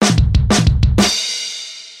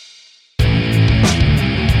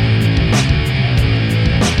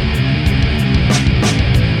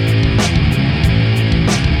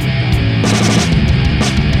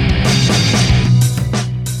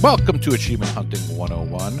Welcome to Achievement Hunting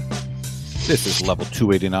 101. This is level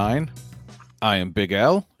 289. I am Big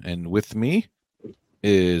L, and with me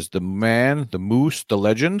is the man, the moose, the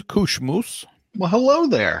legend, Koosh Moose. Well, hello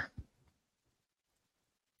there.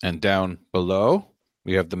 And down below,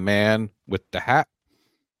 we have the man with the hat.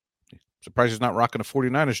 Surprised he's not rocking a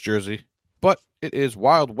 49ers jersey, but it is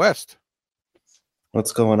Wild West.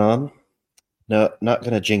 What's going on? No, not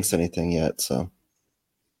going to jinx anything yet, so.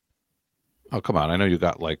 Oh, come on. I know you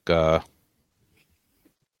got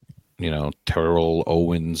Terrell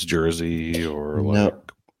Owens jersey or No.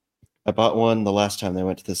 I bought one the last time they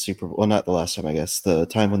went to the Super Bowl. Well, not the last time, I guess. The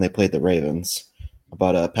time when they played the Ravens. I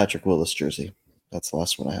bought a Patrick Willis jersey. That's the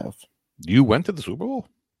last one I have. You went to the Super Bowl?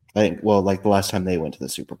 I think, well, like the last time they went to the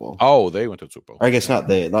Super Bowl. Oh, they went to the Super Bowl. Or I guess not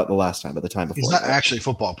the last time, but the time before. He's not actually a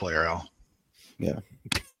football player, Al. Yeah.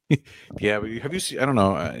 Yeah, but have you seen? I don't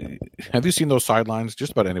know. Have you seen those sidelines?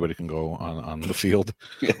 Just about anybody can go on the field.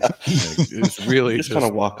 Yeah. It's really just kind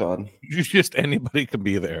of walk on. Just anybody can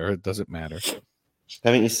be there. It doesn't matter.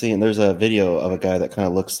 Haven't you seen? There's a video of a guy that kind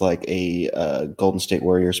of looks like a Golden State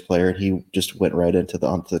Warriors player, and he just went right onto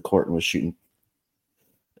the court and was shooting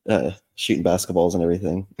basketballs and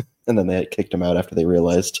everything. And then they had kicked him out after they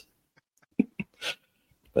realized.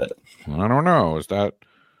 But I don't know. Is that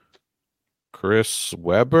Chris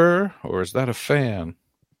Webber or is that a fan?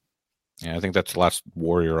 Yeah, I think that's the last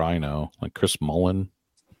Warrior I know. Like Chris Mullen.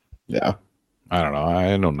 Yeah. I don't know.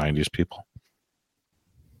 I know 90s people.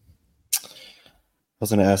 I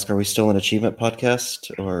was going to ask, are we still an achievement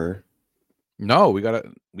podcast or? No, we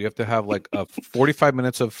have to have like a 45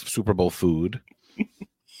 minutes of Super Bowl food.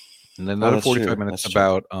 And then another 45 minutes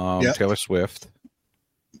about Taylor Swift.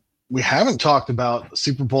 We haven't talked about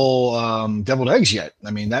Super Bowl deviled eggs yet.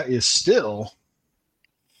 I mean, that is still.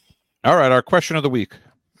 All right, our question of the week.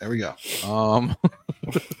 There we go.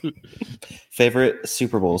 Favorite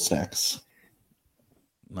Super Bowl snacks?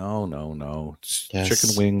 No. It's yes.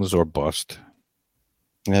 Chicken wings or bust.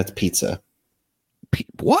 That's pizza.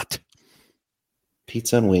 What?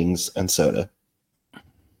 Pizza and wings and soda. It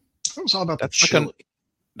was all about That's the chili.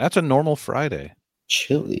 That's a normal Friday.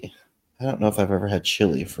 Chili. I don't know if I've ever had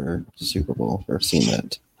chili for Super Bowl or seen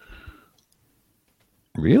that.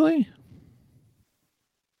 Really?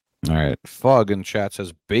 All right. Fug in chat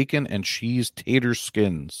says bacon and cheese tater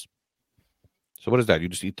skins. So what is that? You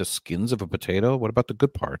just eat the skins of a potato? What about the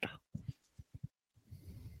good part?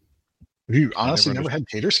 Have you honestly never had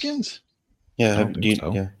tater skins? Yeah. I don't think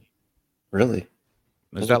so. Yeah. Really?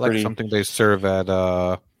 Is that like something they serve at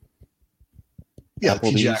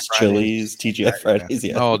Applebee's, Chili's, TGI Fridays?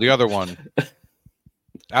 Yeah. Oh, the other one.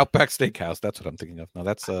 Outback Steakhouse. That's what I'm thinking of. No,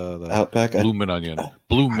 that's the Outback. Bloomin' Onion.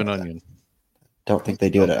 Bloomin' Onion. Don't think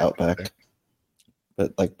they do it at Outback.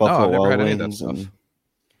 But like Buffalo Wild Wings and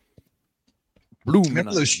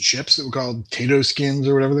Remember those chips that were called Tato Skins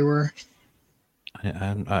or whatever they were?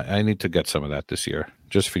 I need to get some of that this year,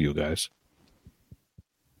 just for you guys.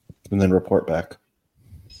 And then report back.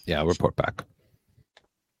 Yeah, I'll report back.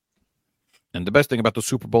 And the best thing about the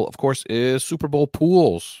Super Bowl, of course, is Super Bowl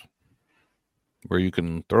pools, where you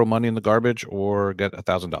can throw money in the garbage or get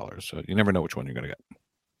 $1,000. So you never know which one you're going to get.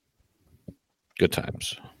 Good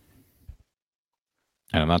times.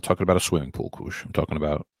 And I'm not talking about a swimming pool, Koosh. I'm talking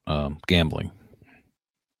about gambling,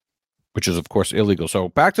 which is, of course, illegal. So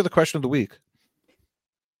back to the question of the week.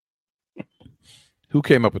 Who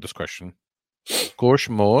came up with this question? Koosh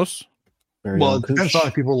Moos? Well, it depends on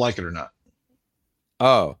if people like it or not.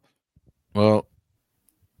 Oh. Well,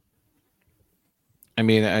 I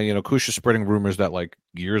mean, Koosh is spreading rumors that like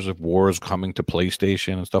Gears of War is coming to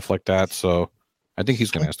PlayStation and stuff like that. So I think he's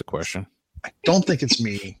going to ask the question. I don't think it's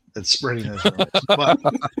me that's spreading those rumors, but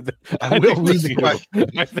I will read the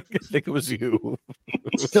question. I think it was you.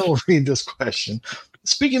 Still read this question.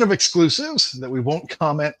 Speaking of exclusives that we won't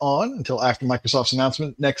comment on until after Microsoft's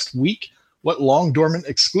announcement next week, what long dormant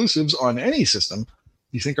exclusives on any system do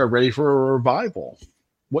you think are ready for a revival?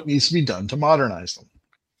 What needs to be done to modernize them?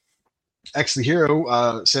 X the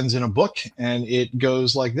Hero sends in a book, and it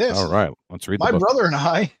goes like this. All right, let's read the My book. brother and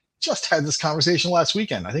I just had this conversation last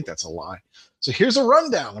weekend. I think that's a lie. So here's a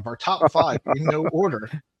rundown of our top 5 in no order,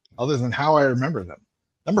 other than how I remember them.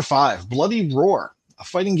 Number 5, Bloody Roar, a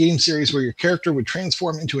fighting game series where your character would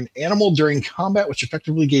transform into an animal during combat, which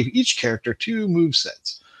effectively gave each character 2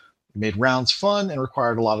 movesets. It made rounds fun and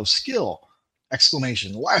required a lot of skill.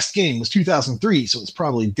 Exclamation. The last game was 2003, so it's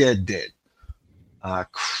probably dead.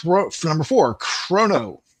 For number 4,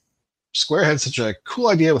 Chrono. Square had such a cool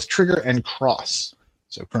idea with trigger and cross.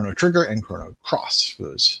 So Chrono Trigger and Chrono Cross for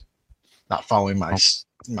those not following my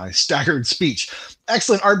staggered speech.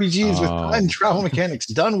 Excellent RPGs with time travel mechanics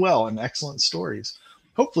done well and excellent stories.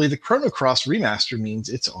 Hopefully, the Chrono Cross remaster means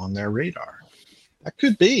it's on their radar. That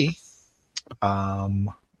could be.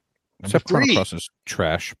 Number Except Chrono 3. Cross is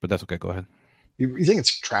trash, but that's okay. Go ahead. You think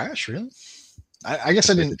it's trash, really? I guess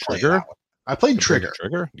I didn't play Trigger? that one. I played Trigger.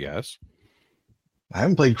 Trigger, yes. I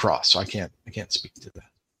haven't played Cross, so I can't speak to that.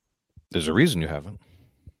 There's a reason you haven't.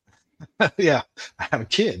 Yeah, I have a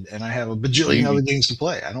kid, and I have a bajillion other games to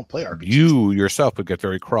play. I don't play RPGs. You yourself would get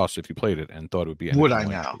very cross if you played it and thought it would be. Would I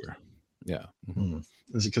now? Trigger. Yeah.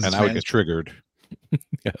 Is it because and I would get triggered?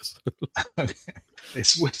 Yes. Okay. They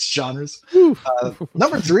switched genres.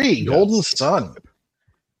 Number 3, Golden Sun.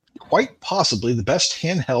 Quite possibly the best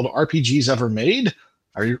handheld RPGs ever made.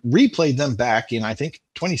 I replayed them back in, I think,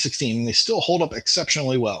 2016, and they still hold up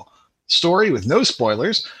exceptionally well. Story, with no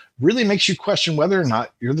spoilers, really makes you question whether or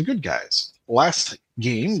not you're the good guys. Last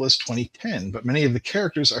game was 2010, but many of the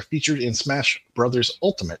characters are featured in Smash Brothers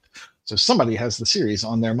Ultimate, so somebody has the series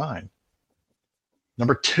on their mind.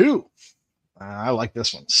 Number 2, I like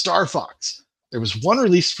this one, Star Fox. There was one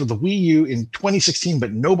released for the Wii U in 2016,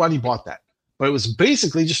 but nobody bought that. But it was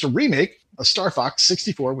basically just a remake of Star Fox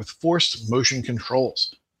 64 with forced motion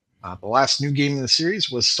controls. The last new game in the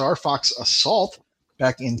series was Star Fox Assault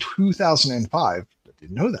back in 2005. I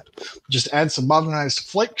didn't know that. Just add some modernized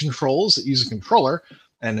flight controls that use a controller,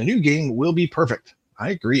 and the new game will be perfect.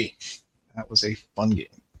 I agree. That was a fun game.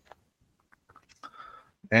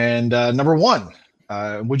 And number 1,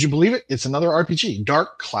 would you believe it? It's another RPG,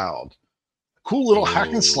 Dark Cloud. Cool little hack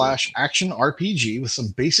and slash action RPG with some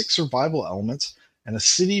basic survival elements and a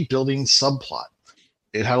city building subplot.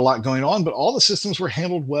 It had a lot going on, but all the systems were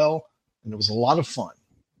handled well, and it was a lot of fun.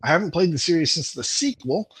 I haven't played the series since the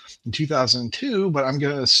sequel in 2002, but I'm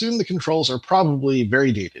going to assume the controls are probably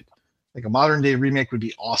very dated. Like a modern day remake would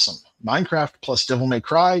be awesome. Minecraft plus Devil May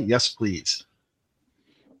Cry, yes please.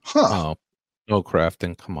 Oh, no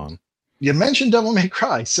crafting, come on. You mentioned Devil May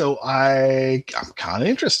Cry, so I'm kind of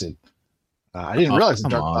interested. I didn't realize the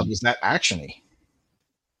Dark Cloud was that actiony.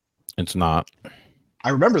 It's not. I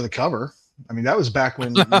remember the cover. I mean, that was back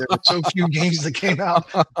when there were so few games that came out.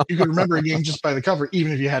 You could remember a game just by the cover,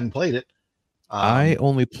 even if you hadn't played it. I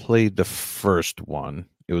only played the first one.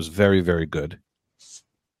 It was very, very good.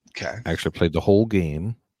 Okay. I actually played the whole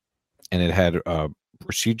game, and it had a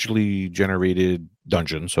procedurally generated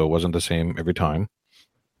dungeon, so it wasn't the same every time.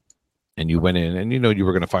 And you went in, and you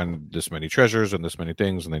were going to find this many treasures and this many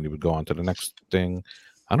things, and then you would go on to the next thing.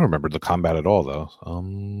 I don't remember the combat at all, though.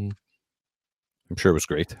 I'm sure it was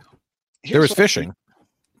great. There was fishing.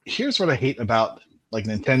 Here's what I hate about like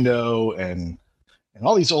Nintendo and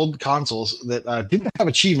all these old consoles that didn't have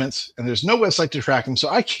achievements, and there's no website to track them, so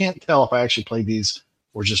I can't tell if I actually played these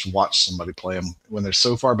or just watched somebody play them when they're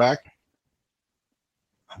so far back.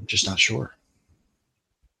 I'm just not sure.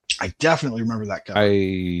 I definitely remember that cover.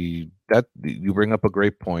 You bring up a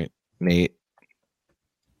great point, Nate.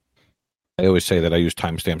 I always say that I use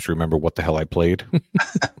timestamps to remember what the hell I played.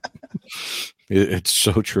 It's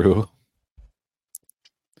so true.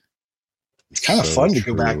 It's kind of fun to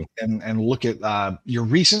go back and look at your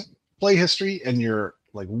recent play history and your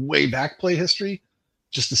like way back play history,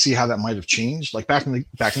 just to see how that might have changed. Like back in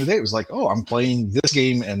the day, it was like, oh, I'm playing this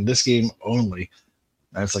game and this game only,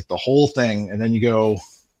 and it's like the whole thing. And then you go.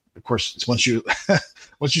 Of course, it's once you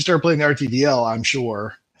start playing the RTDL, I'm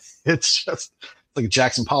sure it's just like a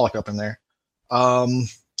Jackson Pollock up in there.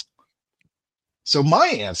 So my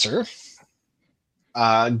answer,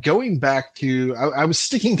 going back to, I was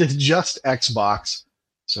sticking to just Xbox,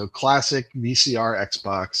 so classic VCR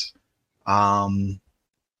Xbox,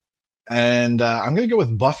 and I'm going to go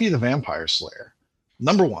with Buffy the Vampire Slayer.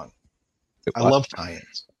 Number 1, I love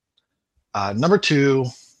tie-ins. Number 2,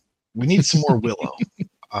 we need some more Willow.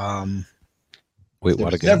 Wait,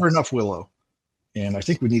 what again? Never enough Willow, and I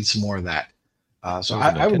think we need some more of that. So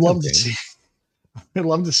I would love to see. I'd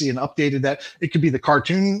love to see an updated that. It could be the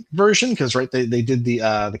cartoon version because they did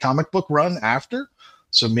the comic book run after,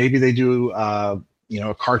 so maybe they do a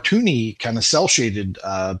cartoony kind of cell shaded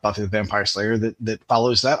Buffy the Vampire Slayer that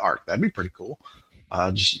follows that arc. That'd be pretty cool.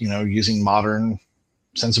 Just using modern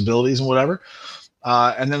sensibilities and whatever,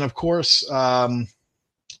 and then of course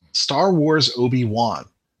Star Wars Obi-Wan.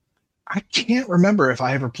 I can't remember if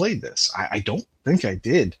I ever played this. I don't think I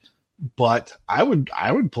did, but I would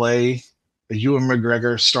play the Ewan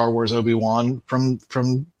McGregor Star Wars Obi-Wan from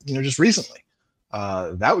just recently.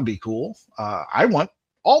 That would be cool. I want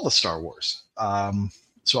all the Star Wars,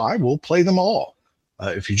 so I will play them all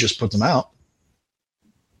if you just put them out.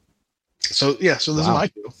 So yeah, so those are my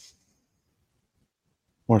two.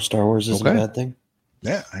 More Star Wars isn't a bad thing.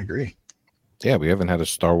 Yeah, I agree. Yeah, we haven't had a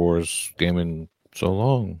Star Wars game in so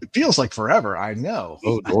long. It feels like forever. I know.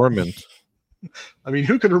 Oh, dormant. I mean,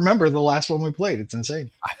 who could remember the last one we played? It's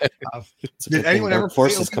insane. It's a Did good thing anyone ever Dark play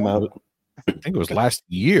Forces come Obi-Wan? out? I think it was last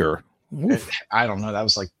year. Oof. I don't know. That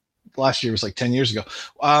was like last year was like 10 years ago.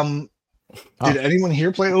 Oh. Did anyone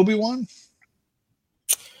here play Obi-Wan?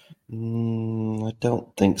 I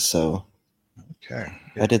don't think so. Okay.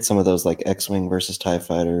 I did some of those like X-Wing versus TIE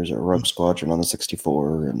Fighters or Rogue Squadron on the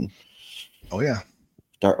 64 and Oh yeah.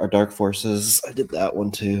 Dark Forces. I did that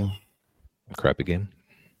one too. Crappy game.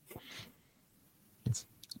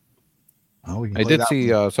 Oh, we can I play did that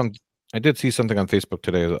see one. I did see something on Facebook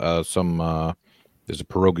today. There's a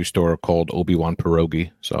pierogi store called Obi-Wan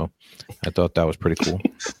Pierogi, so I thought that was pretty cool.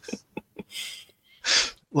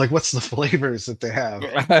 Like, what's the flavors that they have?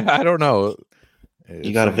 I don't know.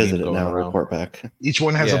 You got to visit it now and report back. Each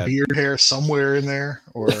one has Yeah. a beard hair somewhere in there,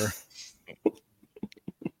 or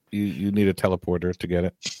You need a teleporter to get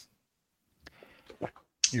it.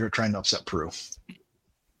 you're trying to upset Peru.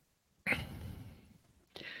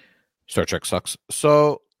 Star Trek sucks.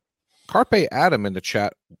 So, Carpe Adam in the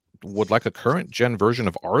chat would like a current gen version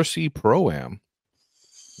of RC Pro-Am.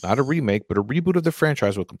 Not a remake, but a reboot of the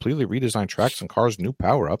franchise with completely redesigned tracks and cars, new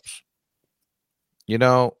power-ups. You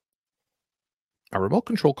know, are remote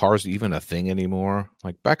control cars even a thing anymore?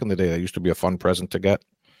 Like back in the day, that used to be a fun present to get.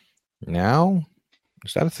 Now,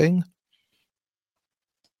 is that a thing?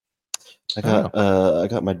 I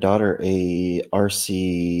got my daughter a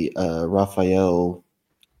RC Raphael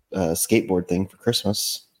skateboard thing for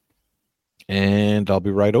Christmas. And I'll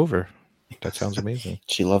be right over. That sounds amazing.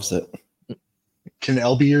 She loves it. Can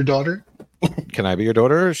Elle be your daughter? Can I be your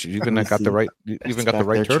daughter? She even Let me got see. the right. You even got the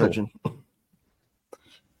right turtle. Charging.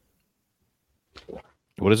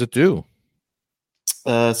 What does it do?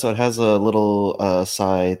 So it has a little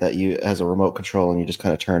side that has a remote control, and you just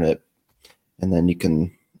kind of turn it, and then you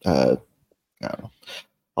can. I don't know.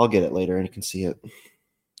 I'll get it later, and you can see it.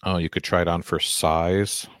 Oh, you could try it on for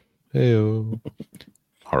size. Ew.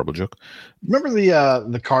 Horrible joke. Remember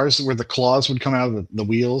the cars where the claws would come out of the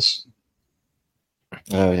wheels?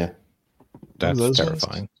 Oh yeah, That's those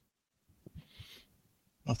terrifying. I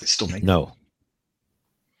don't know if they still make No,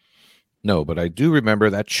 but I do remember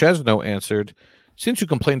that Chesno answered, since you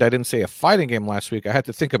complained I didn't say a fighting game last week, I had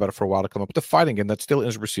to think about it for a while to come up with a fighting game that still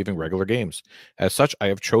is receiving regular games. As such, I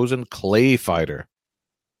have chosen Clay Fighter.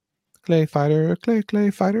 Clay Fighter.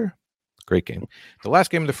 Great game. The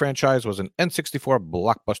last game of the franchise was an N64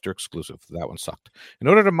 Blockbuster exclusive. That one sucked. In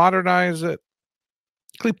order to modernize it,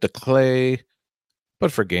 keep the clay,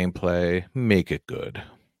 but for gameplay, make it good.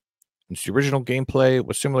 Since the original gameplay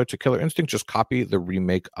was similar to Killer Instinct, just copy the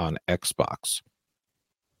remake on Xbox.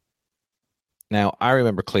 Now, I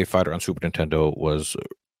remember Clay Fighter on Super Nintendo was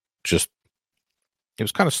just, it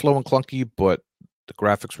was kind of slow and clunky, but the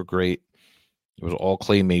graphics were great. It was all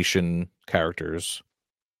claymation characters.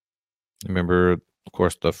 I remember, of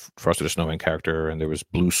course, the Frosty the Snowman character, and there was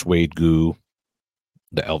Blue Suede Goo,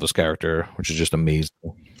 the Elvis character, which is just amazing.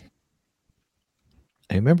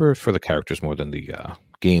 I remember for the characters more than the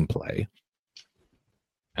gameplay.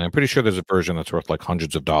 And I'm pretty sure there's a version that's worth like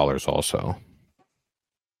hundreds of dollars also.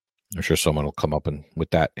 I'm sure someone will come up and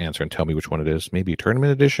with that answer and tell me which one it is. Maybe a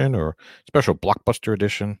tournament edition or special blockbuster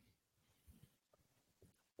edition.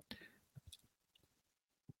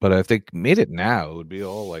 But if they made it now, it would be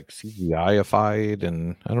all like CGI-ified,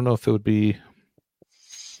 and I don't know if it would be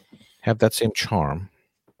have that same charm.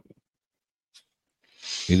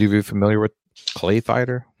 Either of you familiar with Clay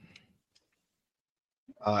Fighter?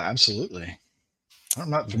 Absolutely. I'm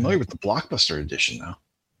not familiar with the Blockbuster edition though.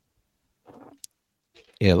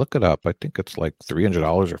 Yeah, look it up. I think it's like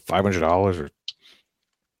 $300 or $500, or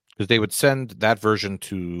because they would send that version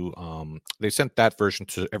to they sent that version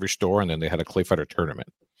to every store, and then they had a Clay Fighter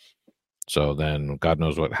tournament. So then God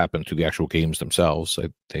knows what happened to the actual games themselves.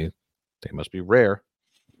 They must be rare.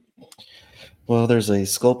 Well, there's a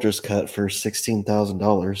sculptor's cut for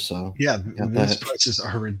 $16,000. So Yeah, got these that. prices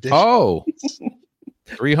are ridiculous. Oh,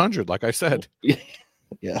 300, like I said.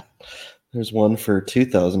 Yeah, there's one for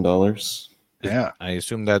 $2,000. Yeah. I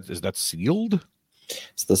assume that sealed?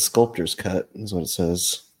 It's the sculptor's cut, is what it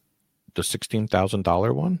says. The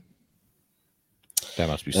 $16,000 one? That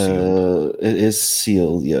must be sealed. It is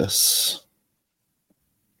sealed, yes.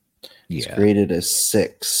 It's Yeah. graded as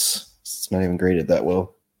 6. It's not even graded that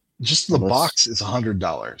well. Just the box is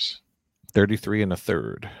 $100. 33 and a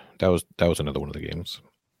third. That was another one of the games.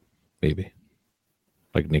 Maybe.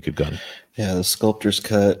 Like Naked Gun. Yeah, the sculptor's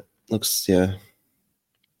cut looks, yeah.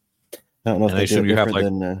 I don't know if And I they do assume it you have,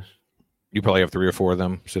 different like, than... You probably have 3 or 4 of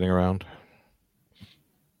them sitting around.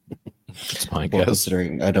 That's my well, guess.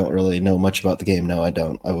 considering I don't really know much about the game. No, I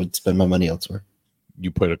don't. I would spend my money elsewhere.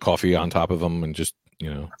 You put a coffee on top of them and just,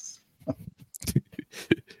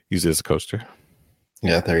 Use it as a coaster.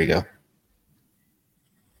 Yeah, there you go.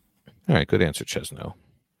 All right, good answer, Chesno.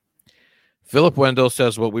 Philip Wendell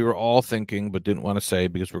says what we were all thinking but didn't want to say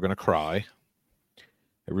because we're going to cry.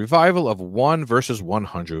 A revival of 1 versus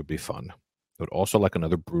 100 would be fun. I would also like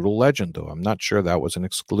another Brutal Legend, though. I'm not sure that was an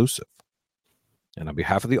exclusive. And on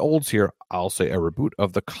behalf of the olds here, I'll say a reboot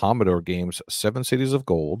of the Commodore games 7 Cities of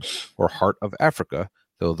Gold or Heart of Africa,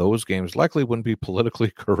 though those games likely wouldn't be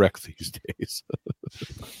politically correct these days.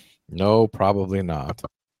 No, probably not.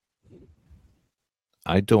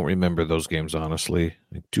 I don't remember those games, honestly.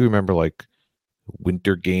 I do remember, like,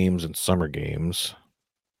 winter games and summer games.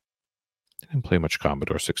 I didn't play much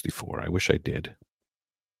Commodore 64. I wish I did.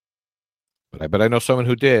 But I bet I know someone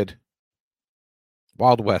who did.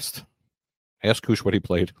 Wild West. Ask Koosh what he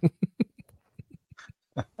played.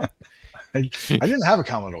 I didn't have a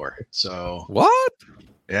Commodore, so What?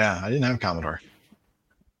 yeah, I didn't have a Commodore.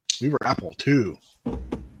 We were Apple II.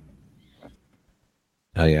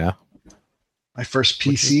 Oh, yeah? My first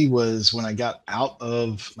PC was when I got out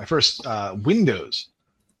of my first Windows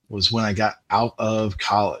was when I got out of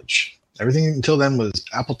college. Everything until then was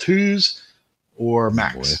Apple IIs or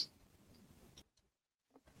Macs.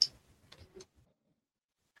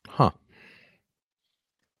 Huh.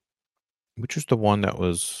 Which is the one that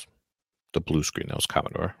was the blue screen? That was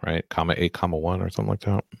Commodore, right? Comma 8, comma 1 or something like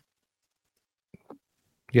that.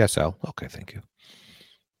 Yes, Al. Okay, thank you.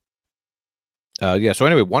 Yeah, so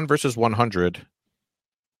anyway, 1 versus 100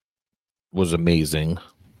 was amazing.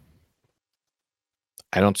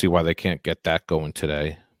 I don't see why they can't get that going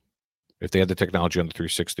today. If they had the technology on the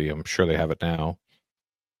 360, I'm sure they have it now.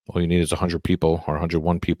 All you need is 100 people or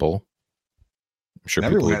 101 people. I'm sure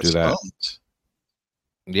people would do that. Phones.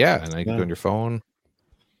 Yeah, and you can go on your phone.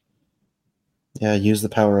 Yeah, use the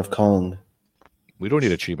power of Kong. We don't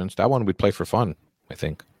need achievements. That one we'd play for fun, I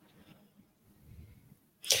think.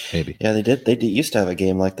 Maybe. Yeah, they did. They used to have a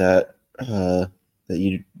game like that that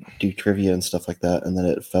you do trivia and stuff like that, and then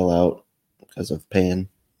it fell out because of paying.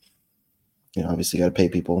 You know, obviously, you got to pay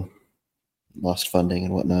people, lost funding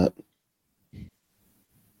and whatnot.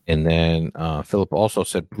 And then Philip also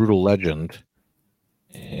said Brutal Legend,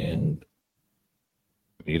 and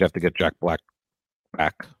you'd have to get Jack Black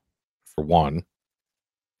back for one,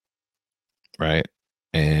 right?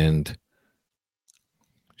 And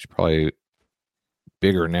he's probably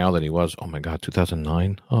bigger now than he was. Oh my God,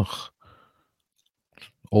 2009. Ugh,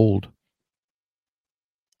 old.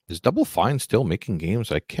 Is Double Fine still making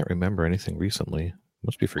games? I can't remember anything recently.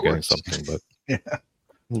 Must be forgetting something, but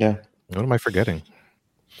yeah. What am I forgetting?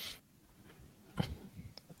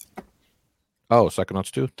 Oh,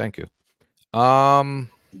 Psychonauts 2. Thank you.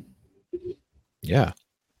 Yeah.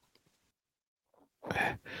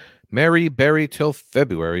 Mary Berry till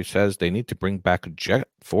February says they need to bring back Jet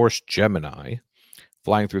Force Gemini.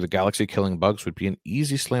 Flying through the galaxy killing bugs would be an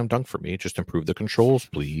easy slam dunk for me. Just improve the controls,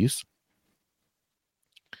 please.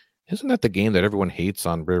 Isn't that the game that everyone hates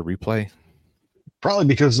on Rare Replay? Probably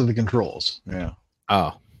because of the controls. Yeah.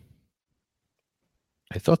 Oh.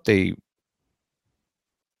 I thought I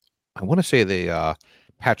want to say they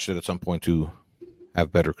patched it at some point to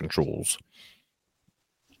have better controls.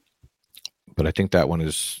 But I think that one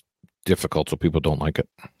is difficult, so people don't like it.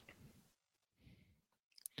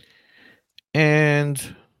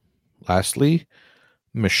 And lastly,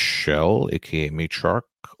 Michelle, aka Matriarch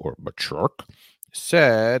or Matriarch,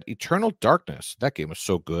 said Eternal Darkness. That game was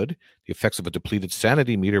so good. The effects of a depleted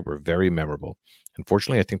sanity meter were very memorable.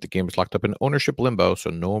 Unfortunately, I think the game is locked up in ownership limbo, so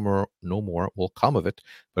no more will come of it,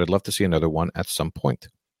 but I'd love to see another one at some point.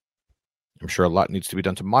 I'm sure a lot needs to be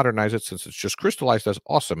done to modernize it since it's just crystallized as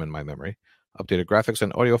awesome in my memory. Updated graphics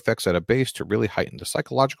and audio effects at a base to really heighten the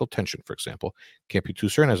psychological tension, for example. Can't be too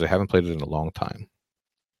certain as I haven't played it in a long time.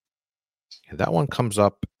 Yeah, that one comes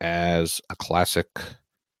up as a classic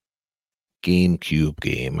GameCube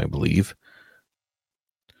game, I believe.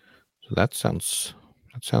 So that sounds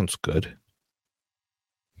good.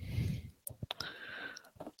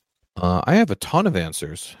 I have a ton of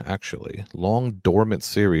answers, actually. Long dormant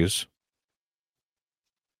series.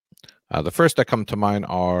 The first that come to mind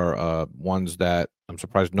are ones that I'm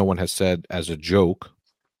surprised no one has said as a joke,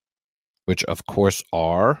 which of course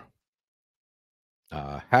are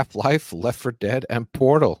Half-Life, Left 4 Dead, and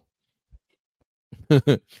Portal.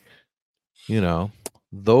 You know,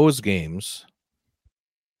 those games,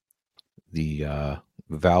 the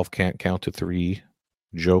Valve can't count to 3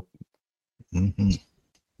 joke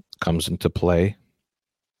comes into play.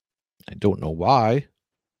 I don't know why.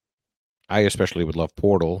 I especially would love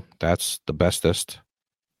Portal. That's the bestest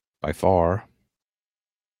by far.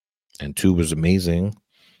 And 2 was amazing.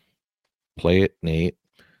 Play it, Nate.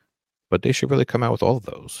 But they should really come out with all of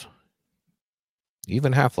those.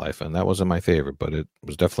 Even Half-Life, and that wasn't my favorite, but it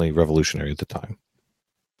was definitely revolutionary at the time.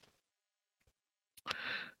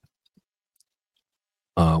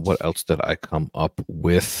 What else did I come up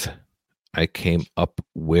with? I came up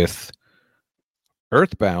with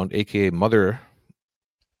Earthbound, aka Mother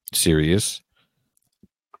series.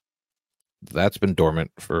 That's been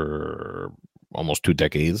dormant for almost 2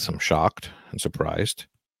 decades. I'm shocked and surprised.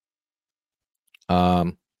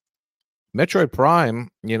 Metroid Prime,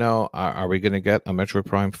 are we going to get a Metroid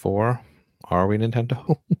Prime 4? Are we,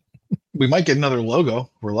 Nintendo? We might get another logo.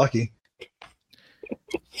 We're lucky.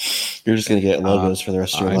 You're just going to get logos for the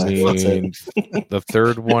rest of your life. That's it. The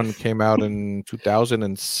third one came out in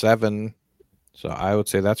 2007, so I would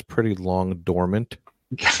say that's pretty long dormant.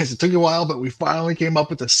 Guys, it took a while, but we finally came up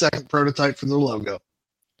with the second prototype for the logo.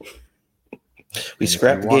 We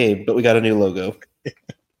scrapped the game, but we got a new logo.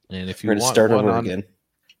 And if you want to start over again,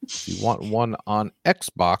 if you want one on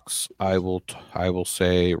Xbox, I will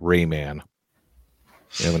say Rayman.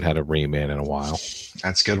 We haven't had a Rayman in a while.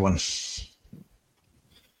 That's a good one.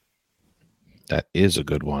 That is a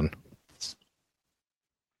good one.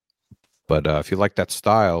 But if you like that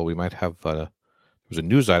style, we might have. There was a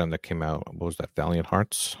news item that came out. What was that? Valiant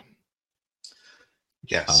Hearts.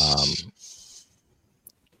 Yes.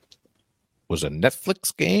 Was a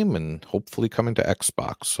Netflix game and hopefully coming to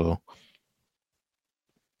Xbox. So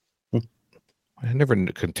I never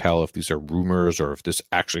can tell if these are rumors or if this is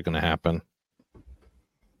actually going to happen.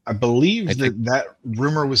 I believe that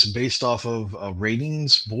rumor was based off of a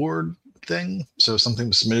ratings board thing. So something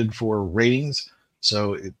was submitted for ratings.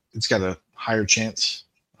 So it's got a higher chance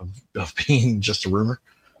of being just a rumor.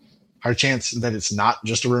 Higher chance that it's not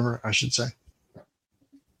just a rumor, I should say.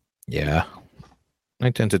 Yeah. I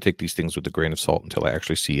tend to take these things with a grain of salt until I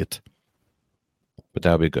actually see it. But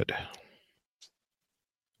that'll be good.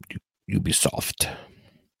 Ubisoft.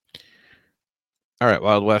 All right,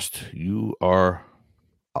 Wild West, you are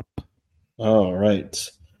up. All right.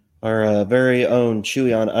 Our very own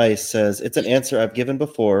Chewy on Ice says, it's an answer I've given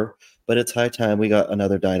before, but it's high time we got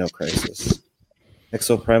another Dino Crisis.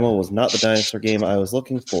 Exoprimal was not the dinosaur game I was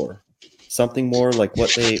looking for. Something more like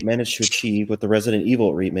what they managed to achieve with the Resident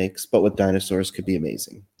Evil remakes, but with dinosaurs could be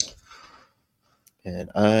amazing. And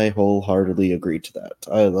I wholeheartedly agree to that.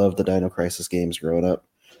 I love the Dino Crisis games growing up.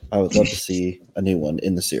 I would love to see a new one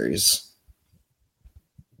in the series.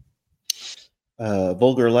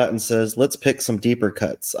 Vulgar Latin says, let's pick some deeper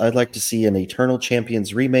cuts. I'd like to see an Eternal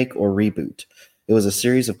Champions remake or reboot. It was a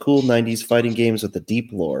series of cool 90s fighting games with a deep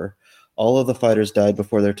lore. All of the fighters died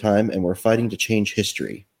before their time and were fighting to change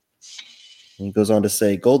history. And he goes on to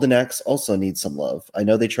say, Golden Axe also needs some love. I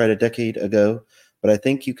know they tried a decade ago, but I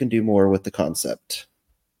think you can do more with the concept.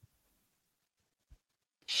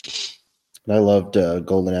 And I loved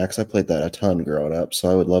Golden Axe. I played that a ton growing up, so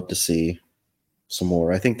I would love to see some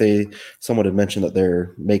more. I think someone had mentioned that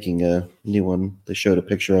they're making a new one. They showed a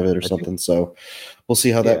picture of it or something, so we'll see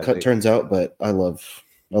how that turns out. But I love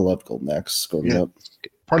Golden Axe growing up.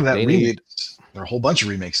 Part of that remake. There are a whole bunch of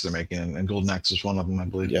remakes they're making, and Golden Axe is one of them, I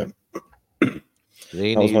believe. Yeah.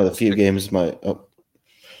 That was one of the few games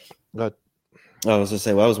I was going to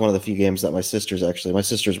say, that was one of the few games that my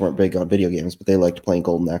sisters weren't big on video games, but they liked playing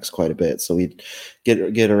Golden Axe quite a bit. So we'd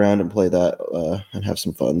get around and play that and have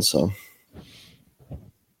some fun. So,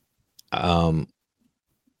 I,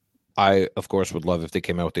 of course, would love if they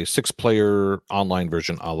came out with a 6-player online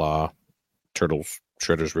version a la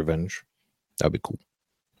Shredder's Revenge. That'd be cool.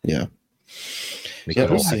 Yeah.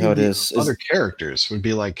 We'll see how it is. Other characters would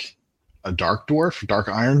be like a Dark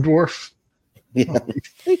Iron Dwarf. Yeah,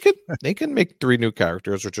 they can make 3 new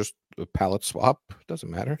characters or just a palette swap. Doesn't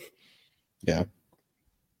matter. Yeah,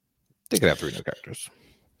 they could have 3 new characters.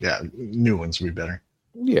 Yeah, new ones would be better.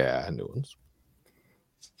 Yeah, new ones.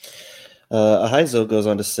 Ahizo goes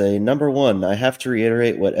on to say, number 1, I have to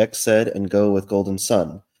reiterate what X said and go with Golden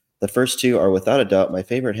Sun. The first 2 are without a doubt my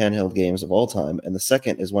favorite handheld games of all time, and the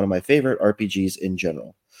second is one of my favorite RPGs in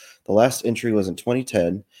general. The last entry was in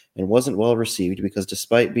 2010 and wasn't well received because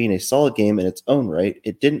despite being a solid game in its own right,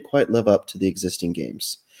 it didn't quite live up to the existing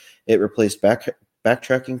games. It replaced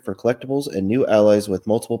backtracking for collectibles and new allies with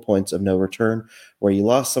multiple points of no return, where you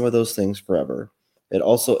lost some of those things forever. It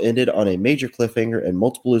also ended on a major cliffhanger and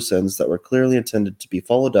multiple loose ends that were clearly intended to be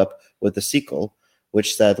followed up with a sequel,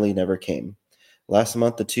 which sadly never came. Last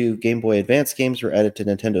month, the 2 Game Boy Advance games were added to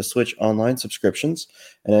Nintendo Switch online subscriptions,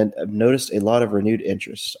 and I've noticed a lot of renewed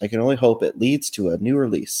interest. I can only hope it leads to a new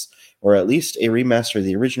release, or at least a remaster of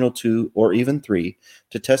the original 2 or even 3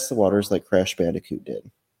 to test the waters like Crash Bandicoot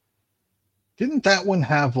did. Didn't that one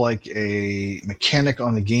have like a mechanic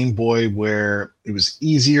on the Game Boy where it was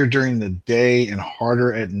easier during the day and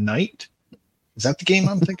harder at night? Is that the game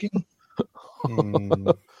I'm thinking?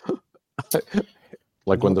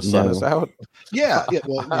 Like when the sun is out? Yeah.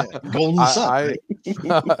 Well, yeah, Golden Sun.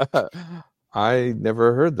 Right? I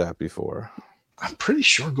never heard that before. I'm pretty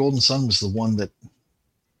sure Golden Sun was the one that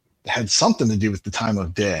had something to do with the time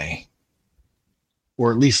of day,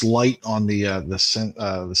 or at least light on the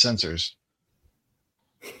sensors.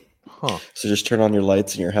 Huh. So just turn on your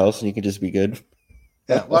lights in your house and you can just be good.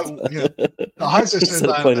 Yeah, well, Instead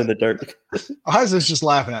of playing in the dark. Heiser's just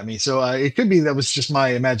laughing at me, so it could be that was just my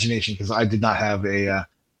imagination because I did not have a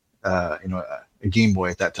Game Boy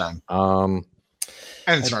at that time. And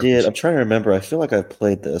I did. I'm trying to remember. I feel like I've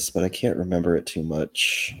played this, but I can't remember it too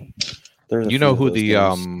much. You know who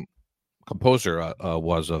the composer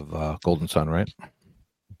was of Golden Sun, right?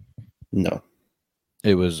 No.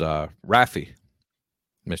 It was Raffi.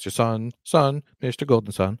 Mr. Sun, Mr.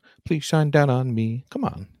 Golden Sun, please shine down on me. Come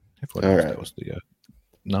on. Everyone knows that was the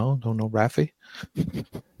no, Raffi?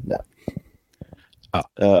 No.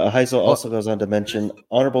 Heisel also goes on to mention,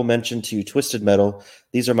 honorable mention to Twisted Metal.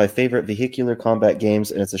 These are my favorite vehicular combat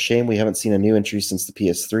games, and it's a shame we haven't seen a new entry since the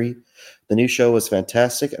PS3. The new show was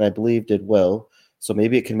fantastic, and I believe did well, so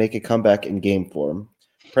maybe it can make a comeback in game form.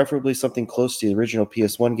 Preferably something close to the original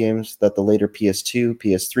PS1 games that the later PS2,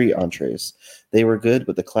 PS3 entrees. They were good,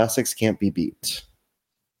 but the classics can't be beat.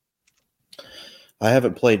 I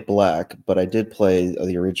haven't played Black, but I did play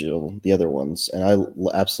the original, the other ones, and I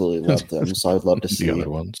absolutely love them. So I'd love to see the other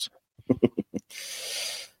ones,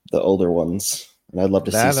 the older ones, and I'd love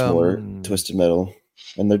to see some more Twisted Metal.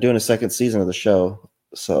 And they're doing a second season of the show,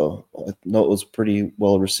 so I know it was pretty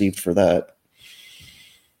well received for that.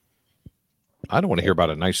 I don't want to hear about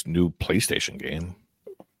a nice new PlayStation game.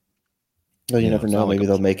 Well, you never know. Maybe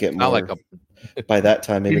they'll make it more. By that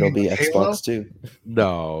time, maybe it'll be Halo? Xbox too.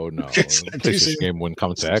 No. PlayStation game wouldn't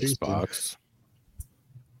come to Xbox.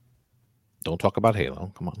 Don't talk about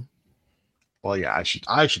Halo. Come on. Well, yeah, I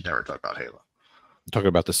should never talk about Halo. I'm talking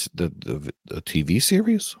about the TV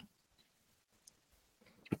series.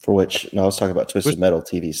 For which, no, I was talking about Twisted Metal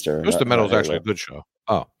TV star. Twisted Metal is actually a good show.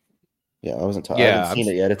 Oh, yeah, I wasn't talking. Yeah, I haven't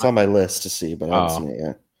seen it yet. It's on my list to see, but I haven't seen it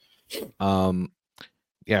yet.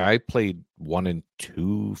 Yeah, I played 1 and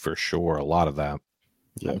 2 for sure. A lot of that.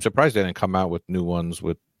 Yeah. I'm surprised they didn't come out with new ones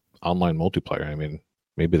with online multiplayer. I mean,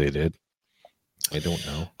 maybe they did. I don't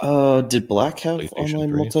know. Did Black have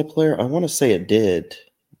online multiplayer? I want to say it did,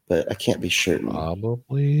 but I can't be sure.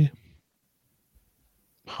 Probably.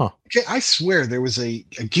 Huh. Okay, I swear there was a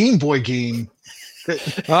Game Boy game that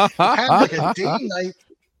had like a day-night.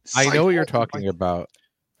 I know what you're talking about.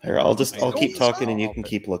 Here, I'll keep talking and you can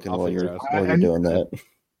keep looking while you're doing that.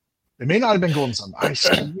 It may not have been Golden Sun. I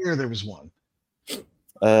swear there was one.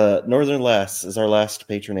 Northern Lass is our last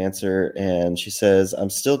patron answer, and she says, I'm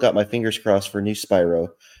still got my fingers crossed for new Spyro.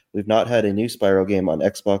 We've not had a new Spyro game on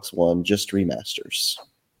Xbox One, just remasters.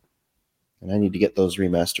 And I need to get those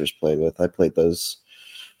remasters played with. I played those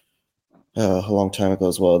a long time ago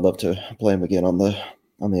as well. I'd love to play them again on the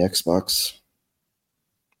Xbox.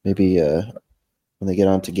 Maybe when they get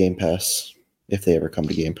onto Game Pass, if they ever come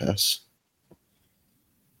to Game Pass.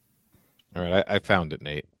 All right, I found it,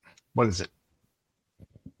 Nate. What is it?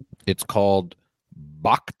 It's called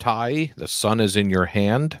Boktai. The Sun is in Your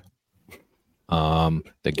Hand. The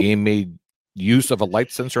game made use of a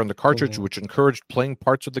light sensor on the cartridge, which encouraged playing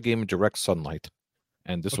parts of the game in direct sunlight.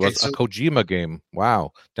 And this was a Kojima game.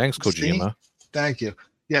 Wow. Thanks, Kojima. Thank you.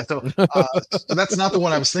 Yeah, so that's not the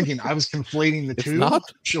one I was thinking. I was conflating the two. Not?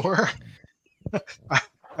 Sure.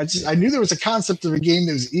 I knew there was a concept of a game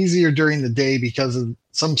that was easier during the day because of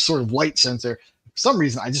some sort of light sensor. For some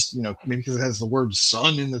reason, I just, maybe because it has the word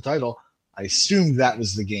sun in the title, I assumed that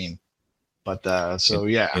was the game. But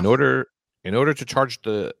yeah. In order to charge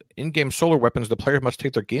the in-game solar weapons, the player must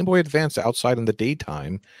take their Game Boy Advance outside in the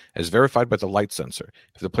daytime, as verified by the light sensor.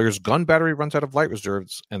 If the player's gun battery runs out of light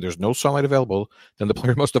reserves and there's no sunlight available, then the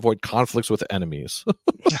player must avoid conflicts with enemies.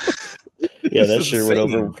 Yeah, that sure went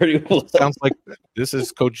over pretty well. Sounds like this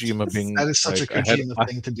is Kojima being. That is such a Kojima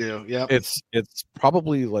thing to do. Yeah, it's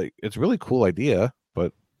probably it's a really cool idea,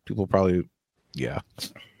 but people probably, yeah.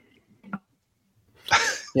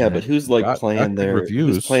 Yeah, but who's playing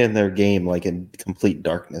their game like in complete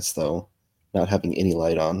darkness though, not having any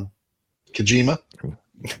light on? Kojima.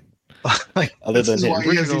 Other than why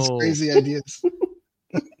he has these crazy ideas.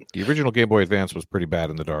 The original Game Boy Advance was pretty bad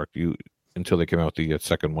in the dark. Until they came out the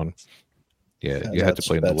second one. Yeah, you had to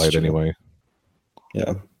play in the light anyway.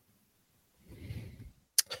 Yeah.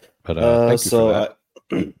 But thank you for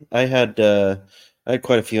that. I had I had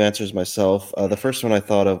quite a few answers myself. The first one I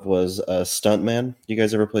thought of was Stuntman. You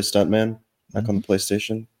guys ever play Stuntman back on the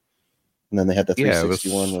PlayStation? And then they had the Yeah,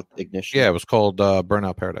 361 with Ignition. Yeah, it was called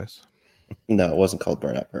Burnout Paradise. No, it wasn't called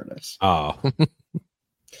Burnout Paradise. Oh,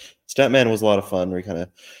 Stuntman was a lot of fun. We kind of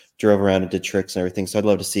drove around and did tricks and everything. So I'd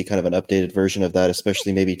love to see kind of an updated version of that,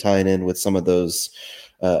 especially maybe tying in with some of those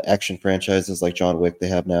action franchises like John Wick they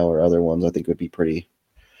have now or other ones. I think would be pretty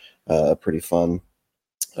fun.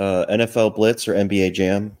 NFL Blitz or NBA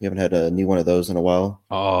Jam. We haven't had a new one of those in a while.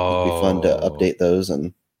 It'd be fun to update those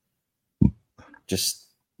and just,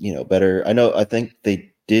 better. I think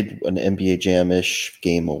they did an NBA Jam-ish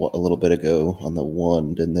game a little bit ago on the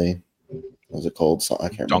one, didn't they? What was it called? I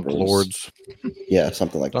can't remember. Dunk Lords. Yeah,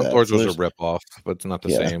 something like that. Dunk Lords was a rip-off, but it's not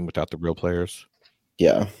the same without the real players.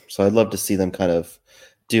 Yeah, so I'd love to see them kind of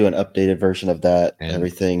do an updated version of that and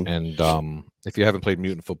everything. And if you haven't played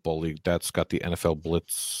Mutant Football League, that's got the NFL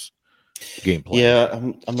Blitz gameplay. Yeah,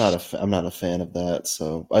 I'm not a fan of that.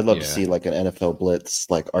 So I'd love to see like an NFL Blitz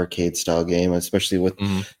like arcade style game, especially with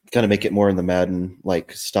kind of make it more in the Madden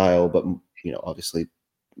like style, but obviously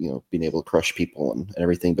being able to crush people and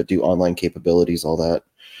everything, but do online capabilities, all that.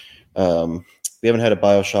 We haven't had a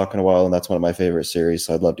BioShock in a while, and that's one of my favorite series.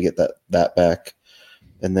 So I'd love to get that back.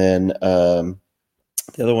 And then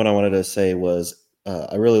the other one I wanted to say was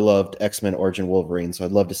I really loved X-Men Origin Wolverine, so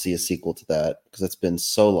I'd love to see a sequel to that because it's been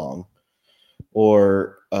so long.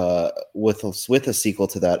 Or with a sequel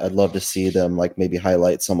to that, I'd love to see them like maybe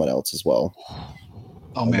highlight someone else as well.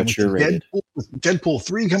 Oh man, with Deadpool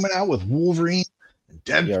 3 coming out with Wolverine,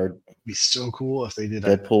 Deadpool would be so cool if they did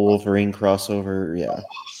Deadpool Wolverine crossover. Yeah,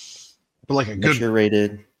 but like a good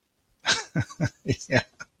rated. Yeah.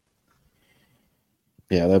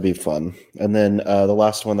 Yeah, that'd be fun. And then the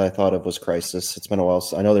last one that I thought of was Crisis. It's been a while.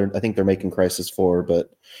 I think they're making Crisis 4,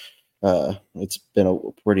 but it's been a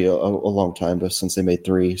long time since they made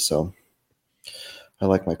 3. So I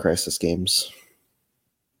like my Crisis games.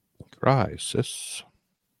 Crisis.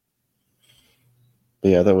 But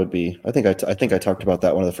yeah, that would be. I think I talked about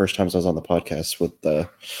that one of the first times I was on the podcast with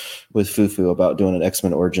Fufu about doing an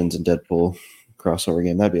X-Men Origins and Deadpool crossover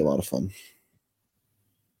game. That'd be a lot of fun.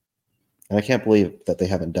 And I can't believe that they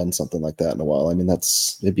haven't done something like that in a while. I mean,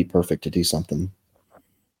 it'd be perfect to do something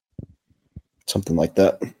like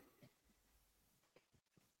that.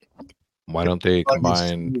 Why don't they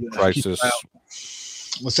combine Crisis?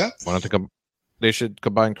 What's that? Why don't they should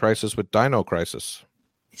combine Crisis with Dino Crisis?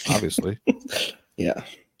 Obviously. Yeah.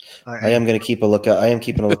 I am going to keep a lookout. I am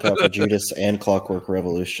keeping a lookout for Judas and Clockwork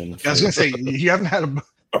Revolution. I was going to say you haven't had a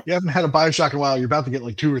BioShock in a while. You're about to get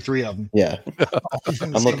like 2 or 3 of them. Yeah.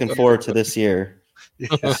 I'm looking forward to this year.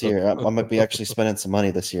 Yeah. This year, I might be actually spending some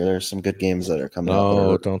money this year. There's some good games that are coming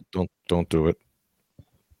out. No, don't do it.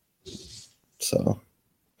 So,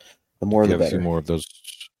 the more the better. A few more of those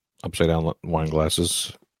upside down wine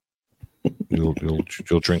glasses. You'll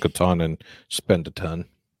drink a ton and spend a ton.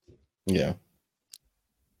 Yeah.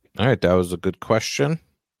 All right, that was a good question.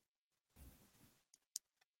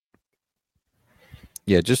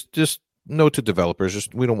 Yeah, just note to developers,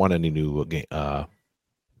 we don't want any new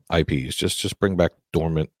IPs. Just bring back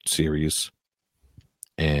dormant series,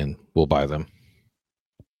 and we'll buy them.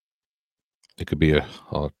 It could be a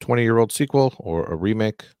 20-year-old sequel or a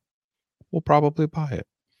remake. We'll probably buy it.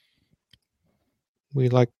 We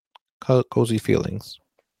like cozy feelings.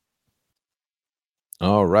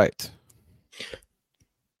 All right.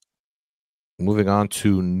 Moving on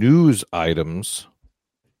to news items.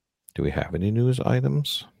 Do we have any news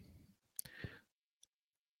items?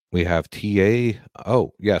 We have TA.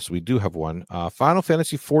 Oh, yes, we do have one. Final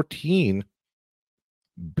Fantasy 14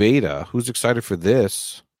 beta. Who's excited for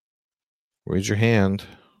this? Raise your hand,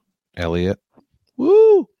 Elliot.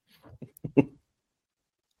 Woo!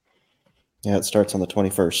 Yeah, it starts on the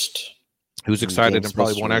 21st. Who's excited and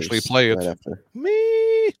probably won't actually play it? Right after.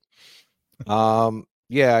 Me.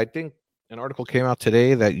 Yeah, I think an article came out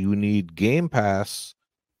today that you need Game Pass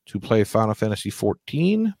to play Final Fantasy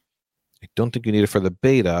 14. I don't think you need it for the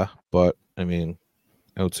beta, but I mean,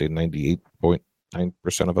 I would say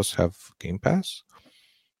 98.9% of us have Game Pass.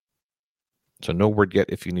 So no word yet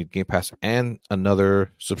if you need Game Pass and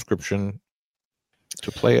another subscription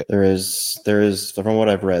to play it. There is, from what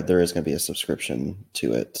I've read, there is going to be a subscription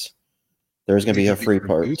to it. There is going to be a free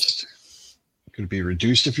part. Could it be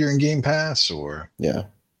reduced if you're in Game Pass, or yeah?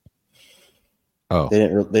 Oh, they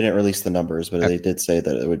didn't release the numbers, but they did say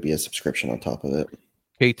that it would be a subscription on top of it.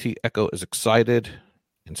 KT Echo is excited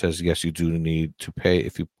and says, yes, you do need to pay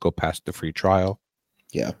if you go past the free trial.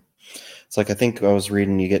 Yeah. It's like, I think I was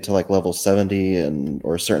reading you get to like level 70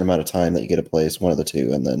 or a certain amount of time that you get a place, one of the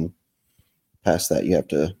two, and then past that you have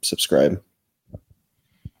to subscribe.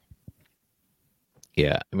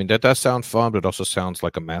 Yeah, I mean that does sound fun, but it also sounds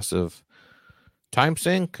like a massive time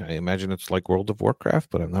sink. I imagine it's like World of Warcraft,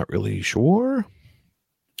 but I'm not really sure.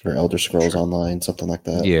 Or Elder Scrolls Sure. Online, something like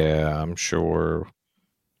that. Yeah, I'm sure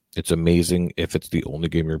it's amazing if it's the only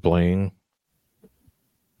game you're playing.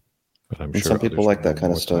 But I'm And sure some people others like are that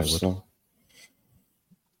kind of more than I stuff. would. So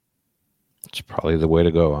It's probably the way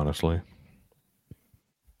to go, honestly.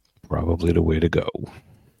 Probably the way to go.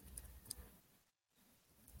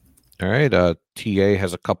 All right, TA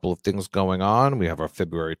has a couple of things going on. We have our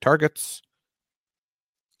February targets.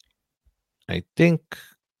 I think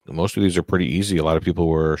most of these are pretty easy. A lot of people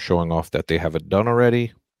were showing off that they have it done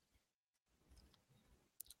already.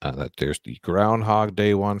 That there's the Groundhog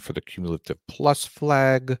Day one for the Cumulative Plus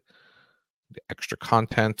flag, the extra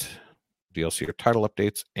content, DLC or title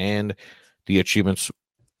updates, and the achievements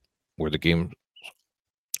where the game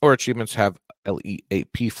or achievements have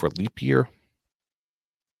LEAP for leap year.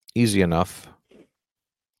 Easy enough.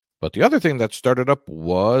 But the other thing that started up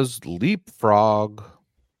was Leapfrog.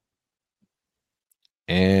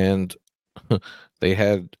 And they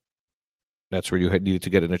had, that's where you had needed to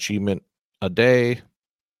get an achievement a day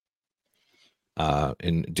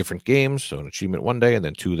in different games. So an achievement one day, and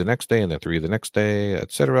then 2 the next day, and then 3 the next day,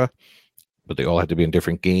 etc. But they all had to be in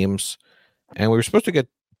different games. And we were supposed to get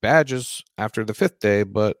badges after the 5th day,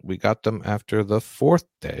 but we got them after the 4th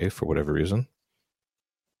day for whatever reason.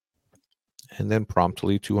 And then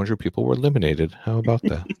promptly 200 people were eliminated. How about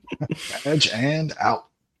that? Badge and out.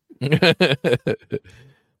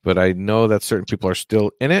 But I know that certain people are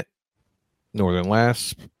still in it. Northern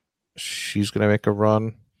Lasp, she's going to make a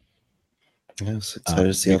run. yes, excited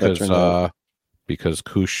to see how that turns out. Because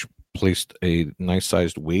Kush placed a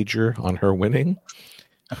nice-sized wager on her winning.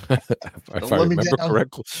 if I remember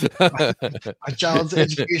correctly. My child's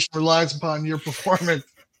education relies upon your performance.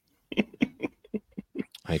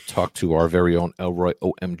 I talked to our very own Elroy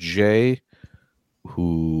OMJ,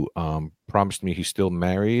 who promised me he's still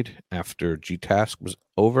married after G-Task was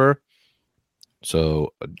over.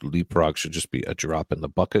 So Leapfrog should just be a drop in the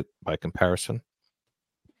bucket by comparison.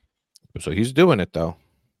 So he's doing it, though.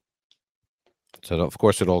 So, of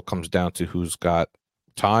course, it all comes down to who's got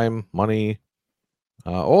time, money,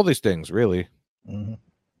 all these things, really. Mm-hmm.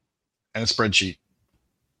 And a spreadsheet.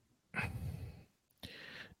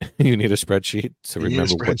 You need a spreadsheet to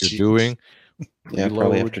remember what you're doing. Yeah,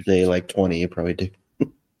 probably after day like 20, you probably do.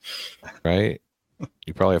 Right?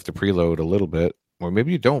 You probably have to preload a little bit. Or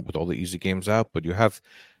maybe you don't with all the easy games out, but you have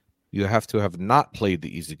to have not played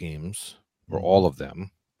the easy games, or all of them.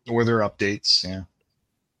 Or their updates, yeah.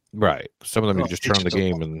 Right. Some of them you just turn on the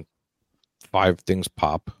game and 5 things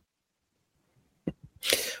pop.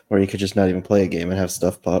 Or you could just not even play a game and have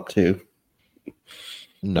stuff pop too.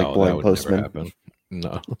 No, like that would Postman. never happen.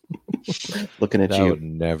 No. Looking at that you. That would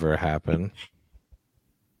never happen.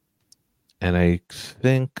 And I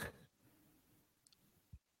think,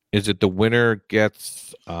 is it the winner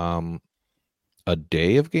gets a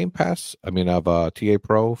day of Game Pass? I mean, of TA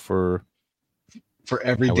Pro for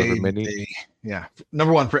every day. Many. Yeah.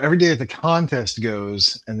 Number one, for every day that the contest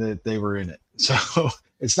goes and that they were in it. So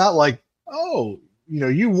it's not like, oh,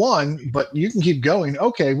 you won, but you can keep going.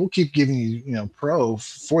 Okay, we'll keep giving you, pro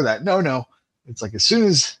for that. No. It's like as soon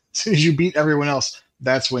as you beat everyone else,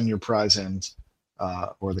 that's when your prize ends,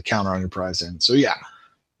 or the counter on your prize ends. So yeah,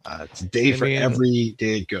 it's a day for every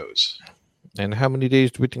day it goes. And how many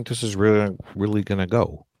days do we think this is really going to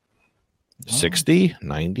go? 60,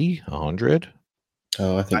 90, 100?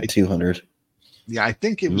 Oh, I think 200. Yeah, I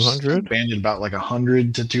think it was banded about like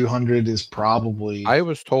 100 to 200 is probably. I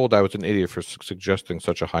was told I was an idiot for suggesting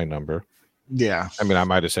such a high number. Yeah. I mean, I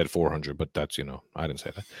might have said 400, but that's, I didn't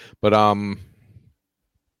say that. But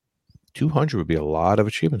 200 would be a lot of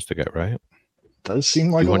achievements to get, right? Does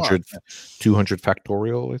seem like 200, a lot. 200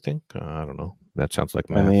 factorial, I think. I don't know. That sounds like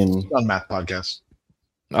math. I mean, on math podcast.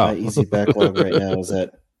 My easy backlog right now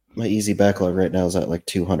is at like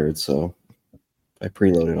 200. So I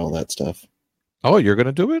preloaded all that stuff. Oh, you're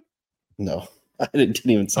gonna do it? No, I didn't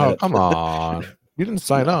even sign up. Come on, you didn't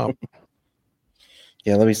sign up.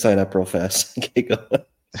 Yeah, let me sign up real fast. Okay, go.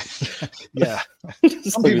 Yeah,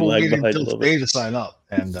 some people wait until today to sign up,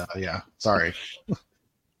 and yeah, sorry.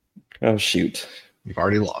 Oh shoot, you've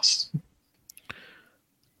already lost.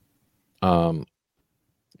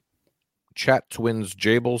 Chat Twins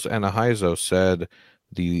Jables and Ahizo said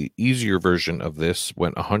the easier version of this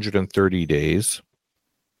went 130 days.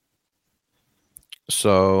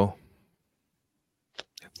 So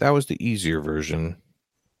if that was the easier version,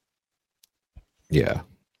 yeah.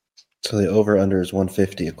 So the over-under is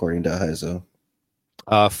 150 according to Ahizo.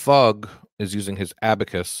 Fug is using his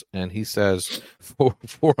abacus, and he says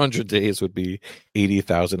 400 days would be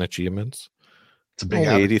 80,000 achievements. It's a big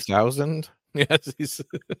Only abacus. 80,000. Yes, He's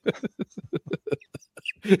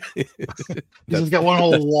just got one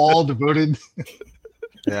whole wall devoted.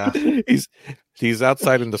 Yeah, he's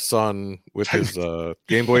outside in the sun with his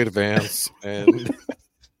Game Boy Advance and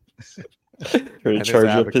Or charge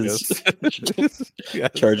up his yes.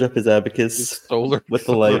 charge up his abacus solar with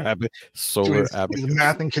the light. Solar his abacus.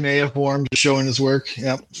 math and cuneiform, just showing his work.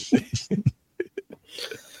 Yep.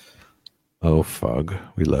 Oh, Fug,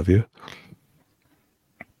 we love you.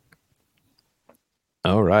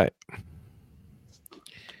 All right.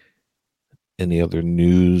 Any other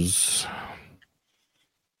news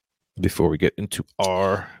before we get into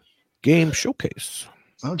our game showcase?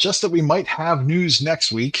 Well, just that we might have news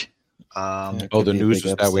next week. Yeah. Oh, Could the be a news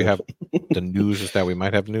big is that we have. episode. The news is that we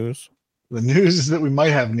might have news. The news is that we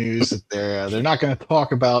might have news that they're not going to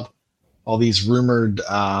talk about all these rumored.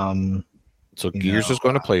 So Gears is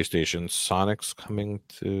going to PlayStation. Sonic's coming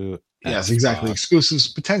to. Yes, Xbox. exactly. Exclusives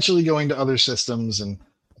potentially going to other systems and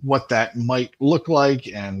what that might look like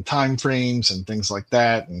and time frames and things like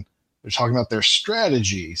that. And they're talking about their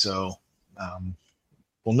strategy. So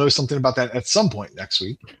we'll know something about that at some point next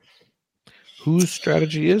week. Whose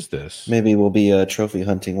strategy is this? Maybe we'll be trophy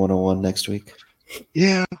hunting 101 next week.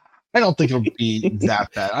 Yeah, I don't think it'll be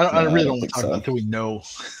that bad. I really don't want to think talk so. about it until we know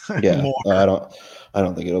Yeah, more. I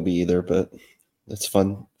don't think it'll be either, but it's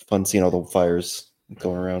fun seeing all the fires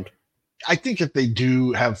going around. I think if they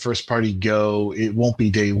do have first party go, it won't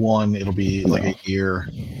be day one. It'll be like a year,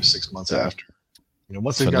 6 months after. You know,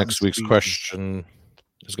 once So they've got next week's question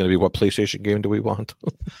is going to be, what PlayStation game do we want?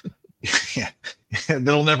 Yeah,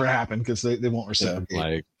 that'll never happen because they won't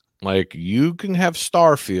reciprocate. Like you can have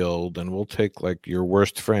Starfield, and we'll take like your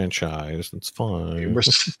worst franchise. That's fine. Your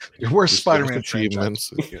worst Just give us Spider-Man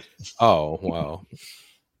achievements. Oh well,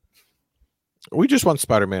 we just want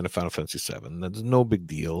Spider-Man and Final Fantasy VII. That's no big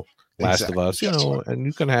deal. Last Exactly. of Us, That's know, what- and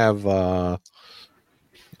you can have I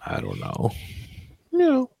don't know,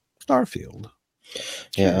 Starfield.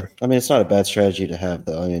 Yeah, I mean, it's not a bad strategy to have,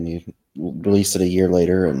 though. I mean, you release it a year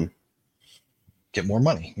later and get more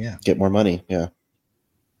money. Yeah. get more money. Yeah.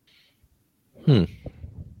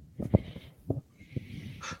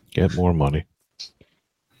 Get more money.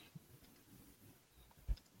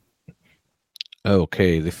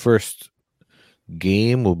 Okay, the first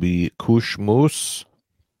game will be Kush Moose.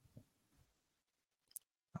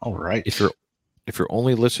 All right. If you're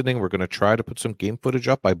only listening, we're going to try to put some game footage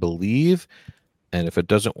up, I believe. And if it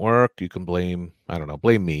doesn't work, you can blame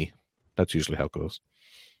me. That's usually how it goes.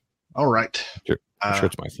 All right. I'm sure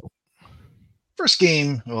it's my fault. First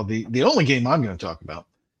game, well, the only game I'm going to talk about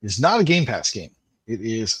is not a Game Pass game. It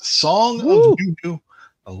is Song Woo! of Nunu,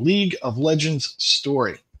 a League of Legends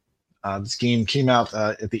story. This game came out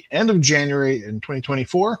at the end of January in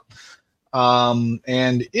 2024.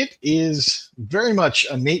 And it is very much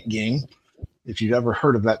a Nate game, if you've ever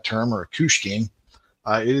heard of that term, or a Koosh game.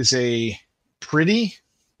 It is a pretty,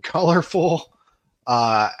 colorful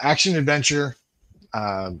action adventure,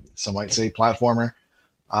 some might say platformer,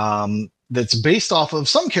 that's based off of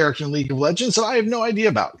some character in League of Legends that I have no idea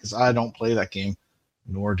about because I don't play that game,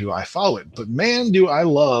 nor do I follow it. But man, do I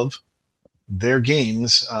love their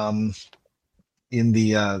games in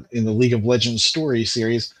the League of Legends story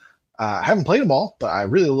series. I haven't played them all, but I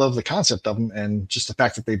really love the concept of them and just the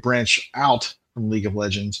fact that they branch out from League of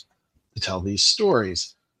Legends to tell these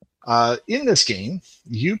stories. In this game,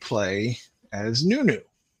 you play as Nunu,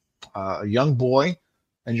 a young boy,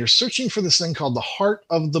 and you're searching for this thing called the Heart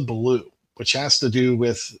of the Blue, which has to do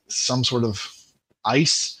with some sort of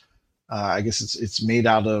ice. I guess it's made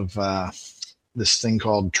out of this thing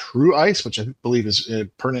called True Ice, which I believe is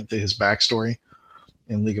pertinent to his backstory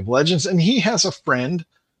in League of Legends. And he has a friend.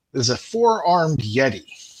 There's a 4-armed Yeti,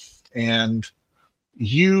 and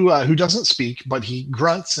who doesn't speak, but he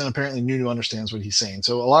grunts, and apparently Nunu understands what he's saying.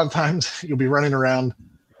 So a lot of times you'll be running around,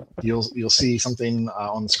 you'll see something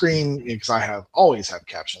on the screen because I always have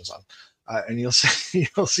captions on, and you'll see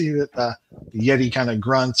that the Yeti kind of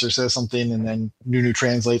grunts or says something, and then Nunu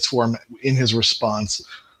translates for him in his response,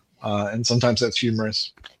 and sometimes that's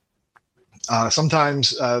humorous. Sometimes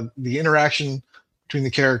the interaction between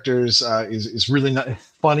the characters is really not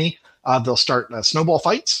funny. They'll start snowball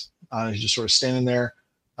fights. He's just sort of standing there.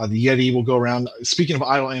 The Yeti will go around. Speaking of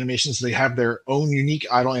idle animations, they have their own unique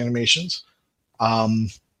idle animations.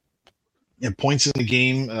 At points in the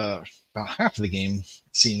game, about half of the game,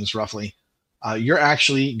 it seems roughly, you're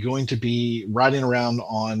actually going to be riding around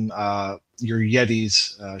on your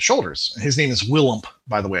Yeti's shoulders. His name is Willump,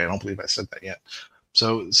 by the way. I don't believe I said that yet.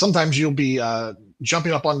 So sometimes you'll be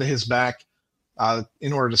jumping up onto his back,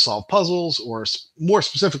 in order to solve puzzles, or more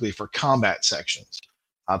specifically for combat sections.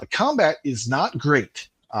 The combat is not great.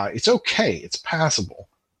 It's okay. It's passable.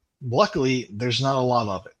 Luckily, there's not a lot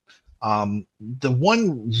of it. The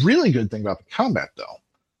one really good thing about the combat,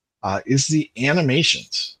 though, is the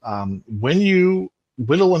animations. When you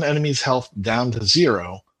whittle an enemy's health down to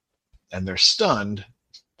 0 and they're stunned,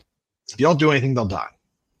 if you don't do anything, they'll die.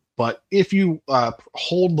 But if you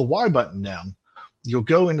hold the Y button down, you'll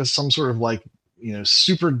go into some sort of like,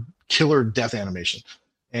 super killer death animation.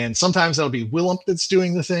 And sometimes that'll be Willump that's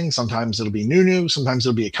doing the thing. Sometimes it'll be Nunu. Sometimes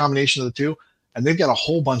it'll be a combination of the two. And they've got a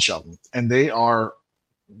whole bunch of them. And they are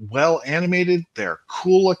well animated. They're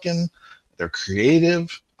cool looking. They're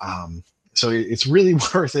creative. So it's really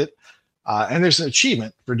worth it. And there's an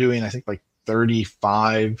achievement for doing, I think, like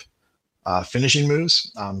 35 finishing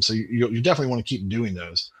moves. So you definitely want to keep doing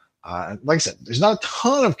those. Like I said, there's not a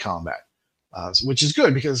ton of combat, which is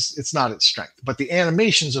good because it's not its strength. But the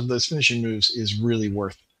animations of those finishing moves is really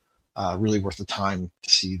worth the time to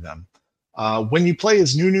see them. When you play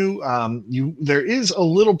as Nunu, there is a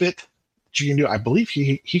little bit that you can do. I believe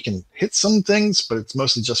he can hit some things, but it's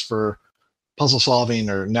mostly just for puzzle solving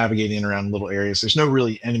or navigating around little areas. There's no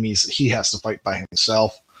really enemies that he has to fight by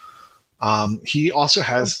himself. He also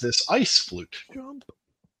has this ice flute.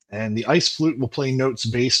 And the ice flute will play notes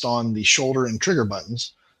based on the shoulder and trigger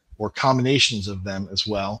buttons, or combinations of them as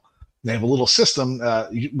well. They have a little system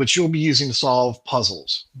which you'll be using to solve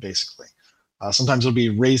puzzles, basically. Sometimes it'll be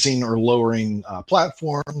raising or lowering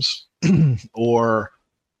platforms, or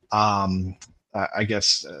I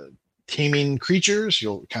guess taming creatures.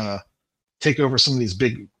 You'll kind of take over some of these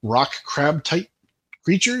big rock crab type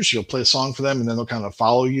creatures. You'll play a song for them, and then they'll kind of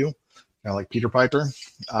follow you, kind of like Peter Piper.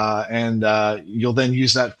 And you'll then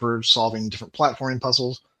use that for solving different platforming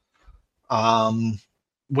puzzles.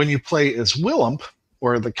 When you play as Willump,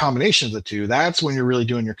 or the combination of the two, that's when you're really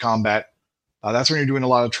doing your combat. That's when you're doing a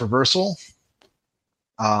lot of traversal.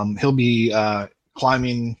 He'll be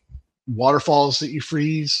climbing waterfalls that you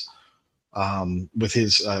freeze with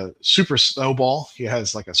his super snowball. He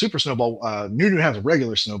has like a super snowball. Nunu has a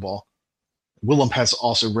regular snowball. Willump has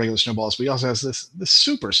also regular snowballs, but he also has this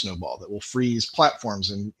super snowball that will freeze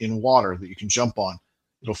platforms in water that you can jump on.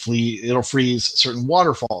 It'll freeze certain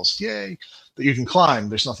waterfalls, yay, that you can climb.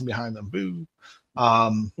 There's nothing behind them, boo.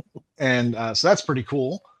 So that's pretty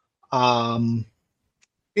cool.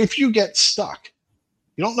 If you get stuck,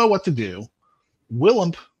 you don't know what to do,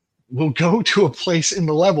 Willump will go to a place in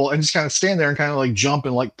the level and just kind of stand there and kind of like jump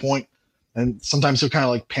and like point. And sometimes he'll kind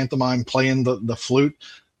of like pantomime playing the flute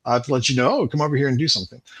to let you know, oh, come over here and do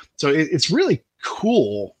something. So it's really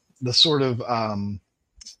cool, the sort of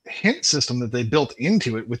hint system that they built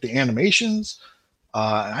into it with the animations.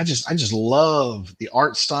 And I just love the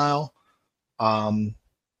art style. Now,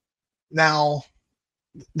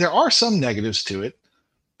 there are some negatives to it.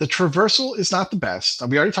 The traversal is not the best.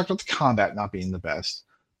 We already talked about the combat not being the best.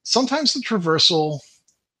 Sometimes the traversal,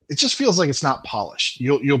 it just feels like it's not polished.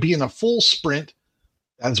 You'll be in a full sprint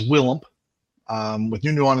as Willump, with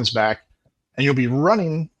Nunu on his back, and you'll be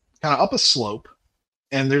running kind of up a slope,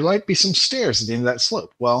 and there might be some stairs at the end of that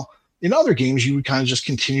slope. Well, in other games, you would kind of just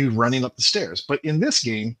continue running up the stairs. But in this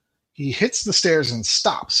game, he hits the stairs and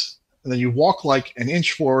stops, and then you walk like an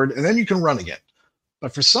inch forward, and then you can run again.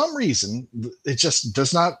 But for some reason, it just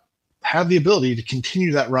does not have the ability to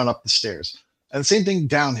continue that run up the stairs. And the same thing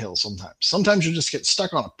downhill sometimes. Sometimes you just get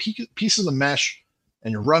stuck on a piece of the mesh,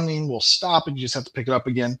 and your running will stop, and you just have to pick it up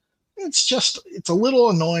again. It's a little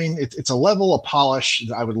annoying. It's a level of polish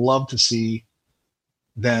that I would love to see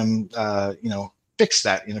them, fix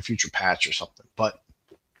that in a future patch or something. But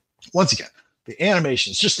once again, the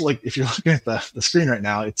animations, just like if you're looking at the screen right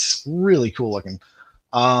now, it's really cool looking.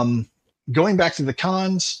 Going back to the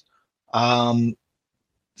cons,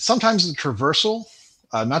 sometimes the traversal,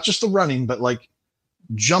 not just the running, but like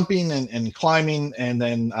jumping and climbing, and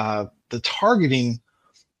then the targeting.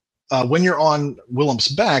 When you're on Willump's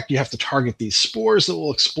back, you have to target these spores that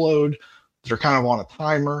will explode, that are kind of on a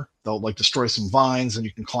timer. They'll like destroy some vines, and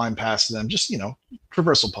you can climb past them. Just,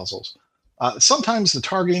 traversal puzzles. Sometimes the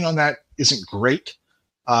targeting on that isn't great,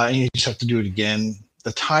 and you just have to do it again.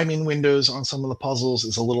 The timing windows on some of the puzzles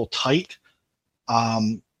is a little tight.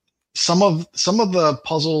 Some of the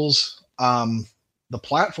puzzles, the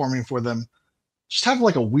platforming for them just have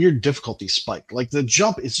like a weird difficulty spike. Like the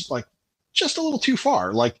jump is like just a little too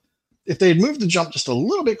far. Like if they had moved the jump just a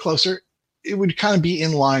little bit closer, it would kind of be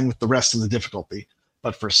in line with the rest of the difficulty.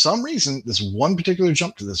 But for some reason, this one particular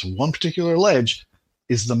jump to this one particular ledge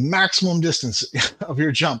is the maximum distance of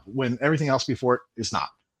your jump when everything else before it is not.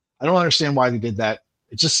 I don't understand why they did that.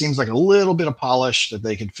 It just seems like a little bit of polish that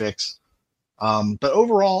they could fix. But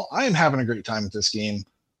overall, I am having a great time with this game.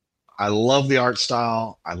 I love the art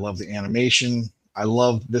style. I love the animation. I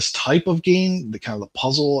love this type of game, the kind of the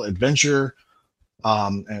puzzle adventure,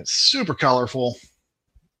 and it's super colorful.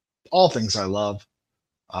 All things I love.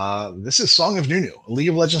 This is Song of Nunu, a League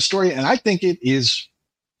of Legends story, and I think it is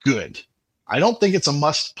good. I don't think it's a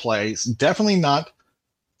must play. It's definitely not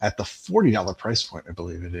at the $40 price point, I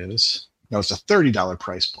believe it is. No, it's a $30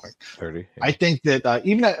 price point. 30. Yeah. I think that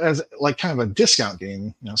even as like kind of a discount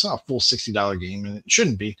game, it's not a full $60 game, and it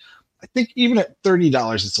shouldn't be. I think even at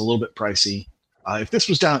 $30, it's a little bit pricey. If this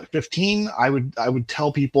was down at 15, I would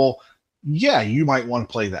tell people, yeah, you might want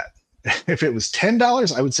to play that. If it was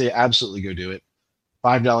 $10, I would say absolutely go do it.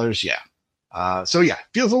 $5, yeah. So yeah,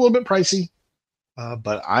 feels a little bit pricey,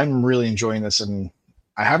 but I'm really enjoying this, and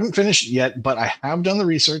I haven't finished yet, but I have done the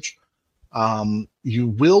research. You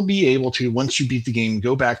will be able to, once you beat the game,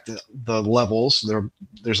 go back to the levels.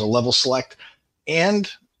 There's a level select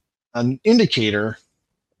and an indicator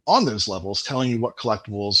on those levels telling you what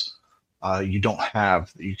collectibles you don't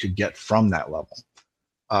have that you could get from that level.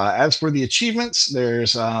 As for the achievements,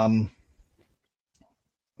 there's I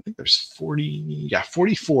think there's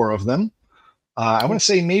 44 of them. I want to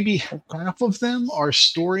say maybe half of them are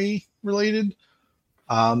story related.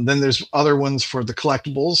 Then there's other ones for the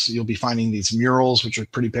collectibles. You'll be finding these murals, which are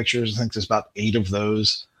pretty pictures. I think there's about 8 of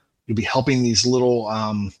those. You'll be helping these little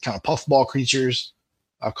kind of puffball creatures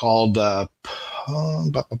called what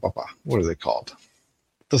are they called?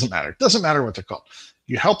 Doesn't matter. Doesn't matter what they're called.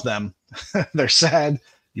 You help them. They're sad.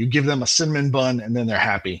 You give them a cinnamon bun, and then they're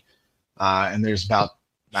happy. And there's about,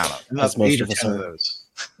 I don't know, about 8 or 10 of those.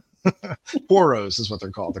 Poros is what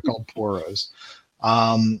they're called. They're called poros.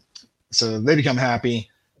 So they become happy.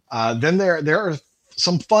 Then there are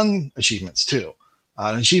some fun achievements too.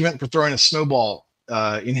 An achievement for throwing a snowball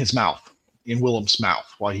in his mouth, in Willem's mouth,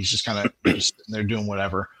 while he's just kind of just sitting there doing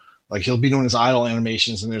whatever. Like he'll be doing his idle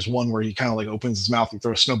animations, and there's one where he kind of like opens his mouth and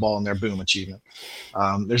throws a snowball in there. Boom, achievement.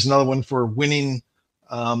 There's another one for winning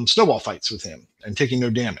snowball fights with him and taking no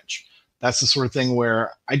damage. That's the sort of thing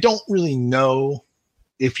where I don't really know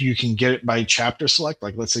if you can get it by chapter select.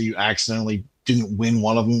 Like let's say you accidentally didn't win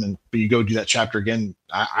one of them, but you go do that chapter again.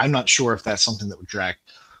 I'm not sure if that's something that would drag.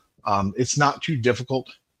 It's not too difficult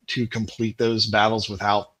to complete those battles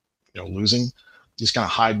without losing. Just kind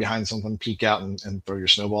of hide behind something, peek out, and throw your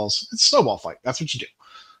snowballs. It's a snowball fight. That's what you do.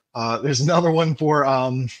 There's another one for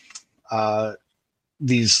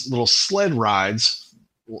these little sled rides,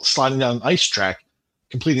 sliding down an ice track,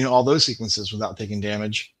 completing all those sequences without taking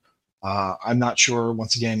damage. I'm not sure,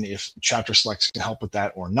 once again, if chapter selects can help with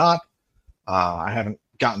that or not. I haven't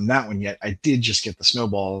gotten that one yet. I did just get the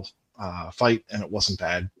snowball fight, and it wasn't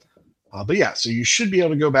bad. But yeah, so you should be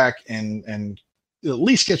able to go back and at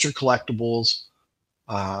least get your collectibles.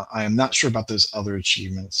 I am not sure about those other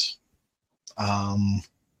achievements.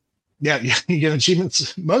 Yeah, you get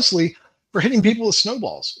achievements mostly for hitting people with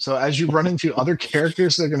snowballs. So as you run into other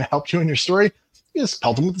characters that are going to help you in your story, you just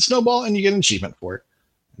pelt them with the snowball and you get an achievement for it.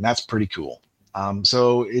 And that's pretty cool.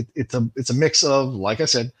 So it's a mix of, like I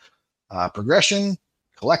said, progression,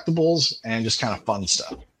 collectibles, and just kind of fun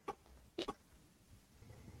stuff.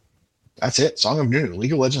 That's it. Song of Nunu,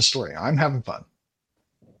 League of Legends story. I'm having fun.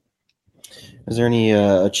 Is there any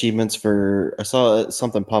achievements for? I saw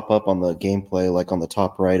something pop up on the gameplay, like on the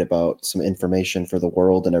top right, about some information for the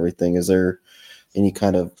world and everything. Is there any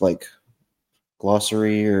kind of like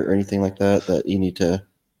glossary or anything like that you need to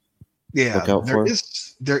look out for?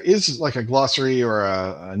 There is like a glossary or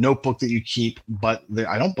a notebook that you keep, but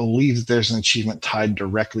I don't believe that there's an achievement tied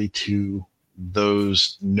directly to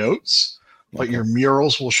those notes. But your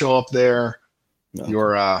murals will show up there. No.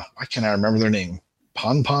 Your I cannot remember their name.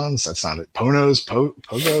 Ponpons? That's not it.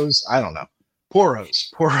 Pogos? I don't know.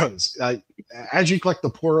 Poros. As you collect the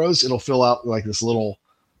poros, it'll fill out like this little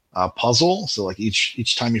puzzle. So like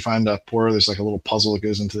each time you find a poro, there's like a little puzzle that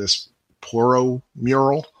goes into this poro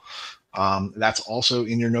mural. That's also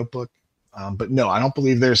in your notebook. But no, I don't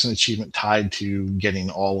believe there's an achievement tied to getting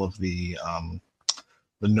all of the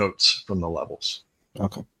notes from the levels.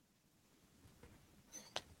 Okay.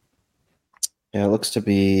 Yeah, it looks to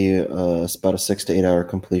be about a 6 to 8 hour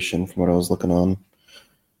completion from what I was looking on.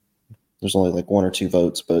 There's only like 1 or 2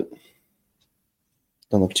 votes, but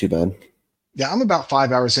don't look too bad. Yeah, I'm about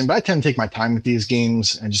 5 hours in, but I tend to take my time with these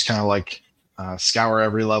games and just kind of like scour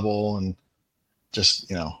every level and just,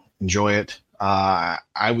 enjoy it. I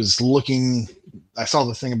saw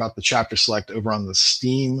the thing about the chapter select over on the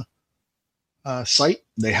Steam site.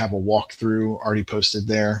 They have a walkthrough already posted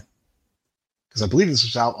there, because I believe this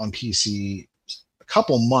was out on PC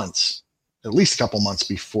at least a couple months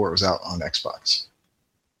before it was out on Xbox.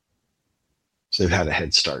 So they've had a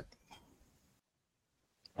head start.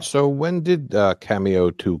 So when did Cameo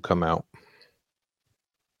 2 come out?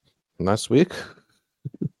 Last week?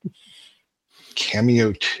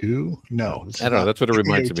 Cameo 2? No. I don't know. That's what it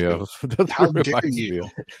reminds me of. That's How what it dare reminds you? me of.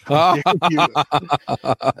 How dare you?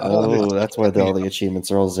 Oh, that's why all the achievements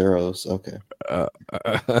are all zeros. Okay.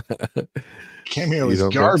 Cameo You is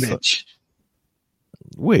don't think so? garbage.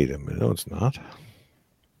 Wait a minute. No, it's not.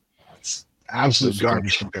 It's absolute It's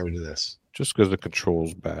garbage compared to this. Just because the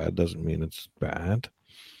control's bad doesn't mean it's bad.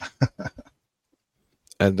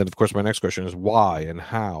 And then, of course, my next question is why and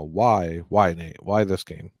how? Why, Nate? Why this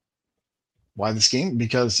game? Why this game?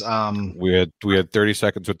 Because We had 30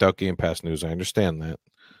 seconds without Game Pass news. I understand that.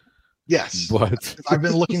 yes, But I've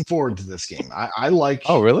been looking forward to this game. I like.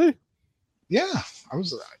 Oh, really? Yeah,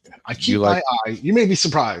 I keep You like- my eye. You may be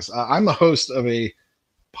surprised. I'm a host of a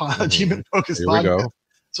achievement focused Here we podcast, go.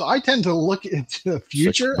 so I tend to look into the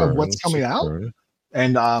future of what's coming out.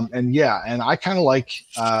 And I kind of like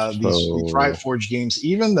these Riot Forge games,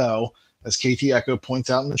 even though, as KT Echo points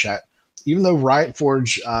out in the chat, even though Riot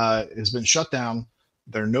Forge has been shut down,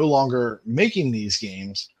 they're no longer making these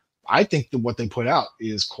games. I think that what they put out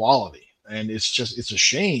is quality, and it's a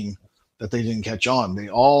shame that they didn't catch on. They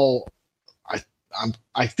all,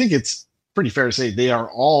 I think it's pretty fair to say they are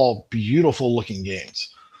all beautiful looking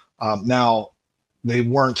games. Now, they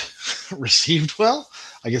weren't received well.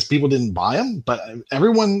 I guess people didn't buy them, but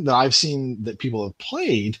everyone that I've seen that people have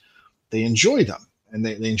played, they enjoy them and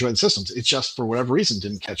they enjoy the systems. It's just for whatever reason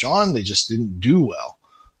didn't catch on. They just didn't do well,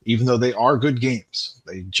 even though they are good games.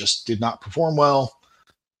 They just did not perform well.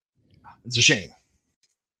 It's a shame.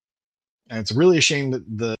 And it's really a shame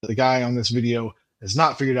that the guy on this video has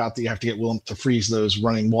not figured out that you have to get Willem to freeze those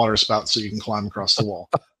running water spouts so you can climb across the wall.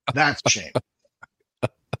 That's a shame.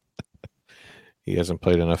 He hasn't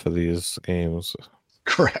played enough of these games.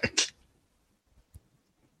 Correct.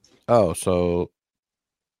 Oh, so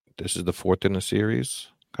this is the fourth in a series,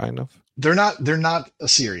 kind of? They're not a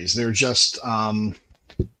series. They're just they're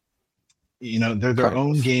their Kind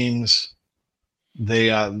own of. games. They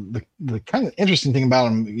the kind of interesting thing about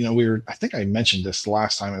them, I think I mentioned this the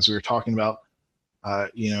last time as we were talking about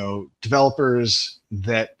developers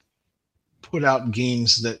that put out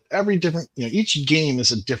games that each game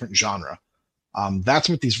is a different genre. That's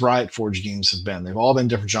what these Riot Forge games have been. They've all been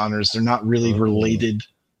different genres. They're not really related,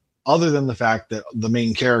 other than the fact that the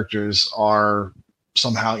main characters are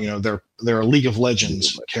somehow, they're a League of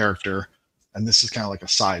Legends character, and this is kind of like a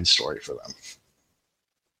side story for them.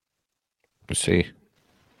 I see.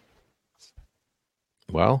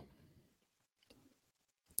 Well,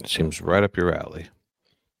 it seems right up your alley.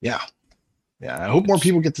 Yeah. I hope more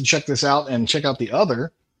people get to check this out and check out the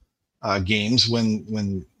other games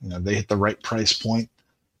when they hit the right price point,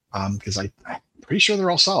 because I'm pretty sure they're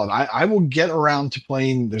all solid. I will get around to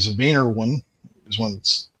playing. There's a Vayner one. There's one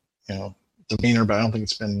that's it's a Vayner, but I don't think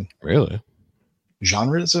it's been Really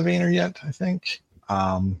genre as a Vayner yet. I think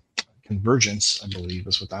Convergence, I believe,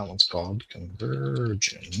 is what that one's called.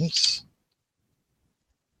 Convergence.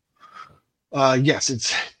 Yes,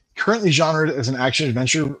 it's currently genred as an action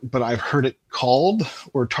adventure, but I've heard it called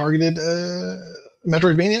or targeted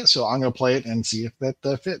Metroidvania, so I'm going to play it and see if that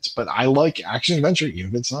fits. But I like action adventure,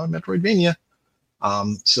 even if it's not a Metroidvania.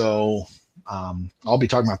 So I'll be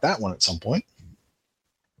talking about that one at some point.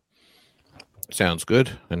 sounds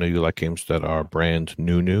good. I know you like games that are brand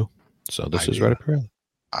Nunu, so this is right up your alley.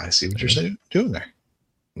 I see what you're doing there.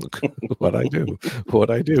 Look what I do. What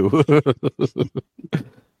I do.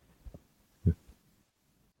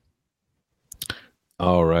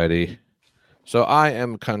 Alrighty. So I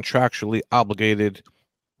am contractually obligated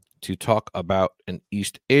to talk about an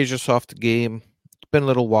East Asia Soft game. It's been a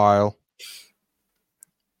little while.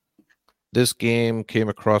 This game came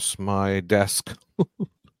across my desk,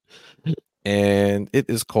 and it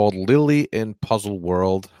is called Lily in Puzzle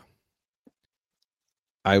World.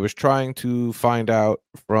 I was trying to find out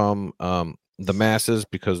from the masses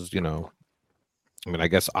because, I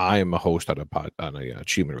guess I am a host on a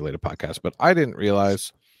achievement-related podcast, but I didn't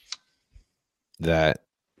realize that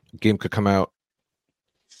a game could come out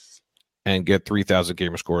and get 3,000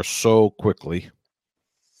 gamer scores so quickly.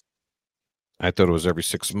 I thought it was every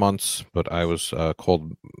 6 months, but I was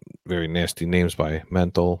called very nasty names by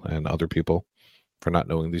Mental and other people for not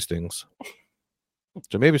knowing these things.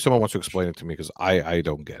 So maybe someone wants to explain it to me because I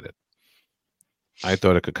don't get it. I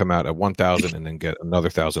thought it could come out at 1,000 and then get another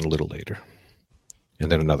 1,000 a little later.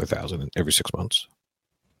 And then another 1,000 every 6 months.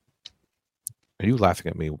 Are you laughing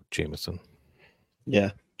at me, Jameson?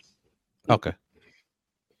 Yeah. Okay.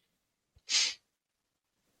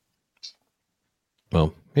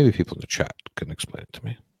 Well, maybe people in the chat can explain it to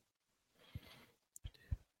me.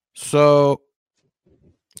 So,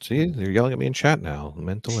 see, they're yelling at me in chat now,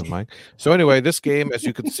 Mental and Mike. So anyway, this game, as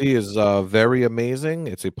you can see, is very amazing.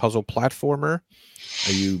 It's a puzzle platformer.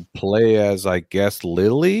 You play as, I guess,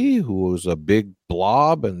 Lily, who's a big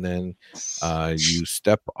blob, and then you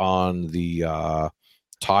step on the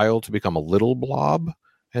tile to become a little blob,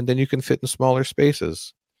 and then you can fit in smaller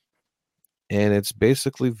spaces. And it's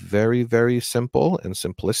basically very, very simple and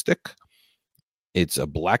simplistic. It's a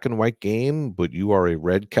black and white game, but you are a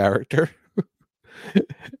red character.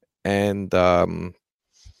 And the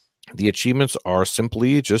achievements are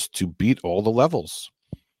simply just to beat all the levels.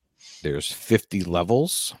 There's 50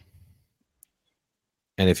 levels.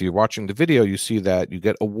 And if you're watching the video, you see that you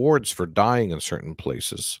get awards for dying in certain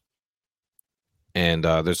places. And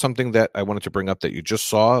there's something that I wanted to bring up that you just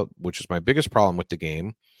saw, which is my biggest problem with the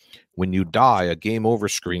game. When you die, a game over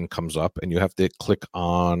screen comes up, and you have to click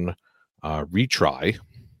on retry,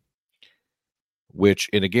 which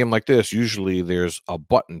in a game like this, usually there's a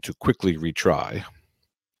button to quickly retry.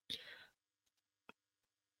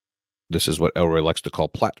 This is what Elroy likes to call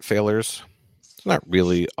plat failures. It's not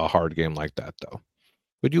really a hard game like that, though.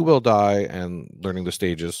 But you will die, and learning the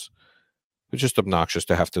stages, it's just obnoxious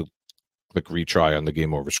to have to click retry on the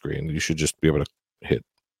game over screen. You should just be able to hit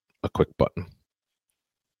a quick button.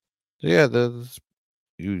 So yeah,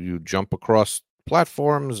 you jump across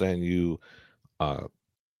platforms, and you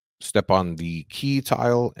step on the key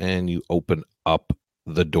tile, and you open up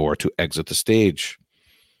the door to exit the stage.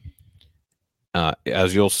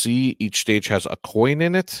 As you'll see, each stage has a coin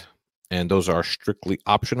in it, and those are strictly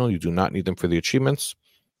optional. You do not need them for the achievements.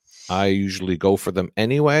 I usually go for them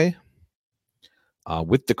anyway.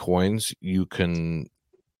 With the coins, you can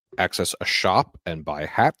access a shop and buy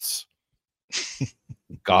hats.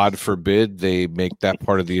 God forbid they make that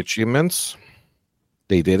part of the achievements.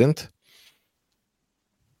 They didn't.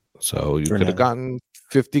 So you could have gotten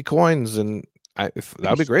 50 coins, and that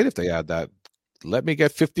would be great if they had that. Let me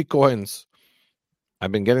get 50 coins.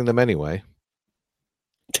 I've been getting them anyway.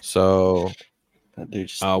 So That dude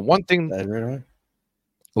just one thing. died right away.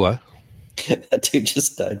 What? That dude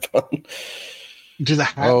just died. Do the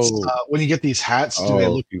hats, when you get these hats, do they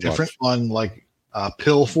look different on like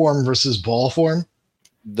pill form versus ball form?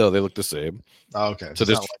 No, they look the same. Oh, okay. So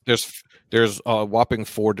there's a whopping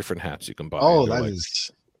 4 different hats you can buy. Oh, They're that like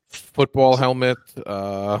is football helmet.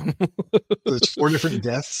 There's 4 different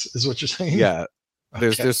deaths, is what you're saying? Yeah.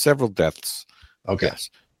 There's several deaths. Okay.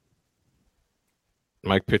 Yes.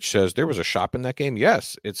 Mike Pitch says there was a shop in that game.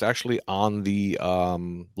 Yes, it's actually on the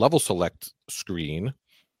level select screen.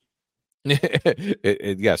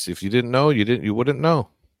 Yes, if you didn't know, you wouldn't know.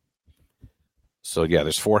 So yeah,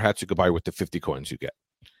 there's 4 hats you could buy with the 50 coins you get.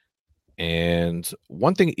 And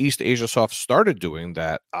one thing East Asia Soft started doing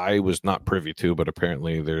that I was not privy to, but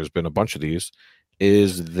apparently there's been a bunch of these,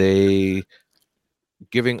 is they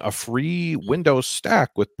giving a free Windows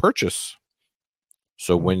stack with purchase.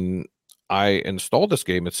 So when I installed this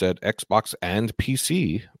game, it said Xbox and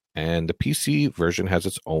PC, and the PC version has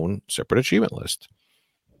its own separate achievement list.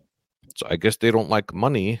 So I guess they don't like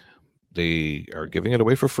money. They are giving it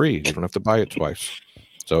away for free. You don't have to buy it twice.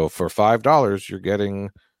 So for $5, you're getting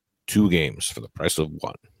 2 games for the price of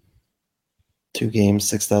 1. 2 games,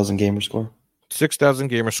 6,000 gamer score. 6,000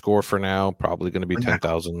 gamer score for now. Probably going to be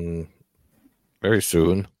 10,000 very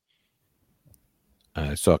soon.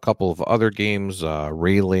 I saw a couple of other games,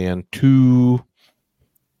 Rayland 2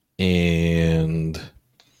 and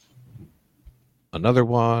another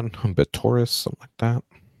one, Betoris, something like that.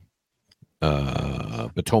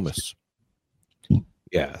 Betomus.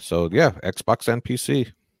 Yeah, so yeah, Xbox and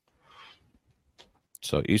PC.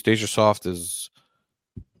 So East Asia Soft is,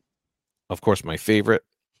 of course, my favorite.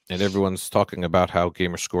 And everyone's talking about how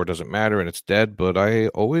gamer score doesn't matter and it's dead, but I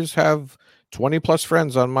always have 20 plus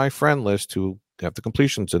friends on my friend list who have the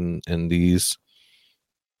completions in these.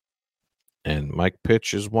 And Mike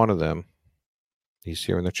Pitch is one of them. He's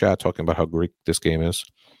here in the chat talking about how great this game is.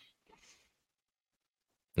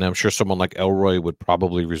 And I'm sure someone like Elroy would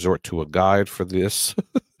probably resort to a guide for this.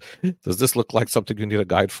 Does this look like something you need a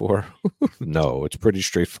guide for? No, it's pretty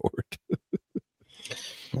straightforward.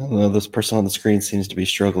 I don't know. This person on the screen seems to be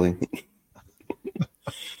struggling.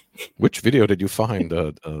 Which video did you find?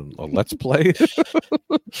 A Let's Play?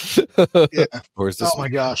 Yeah. Or is this, oh my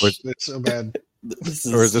gosh, it's so bad.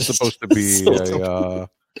 Or is this supposed to be so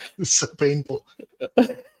It's so painful.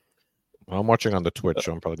 I'm watching on the Twitch,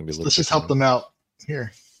 so I'm probably gonna be. Let's just help them out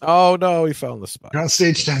here. Oh no, he fell in the spot. You're on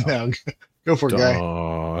stage 10 now. Go for it, guy.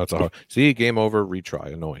 Oh, that's a hard. See, game over,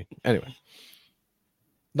 retry. Annoying. Anyway,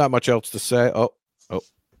 not much else to say. Oh,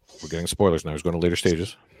 we're getting spoilers now. He's going to later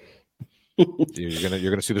stages. You're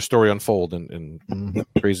gonna see the story unfold in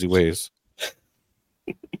crazy ways.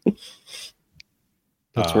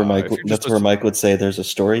 That's where Mike. That's where Mike would say, "There's a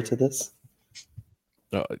story to this."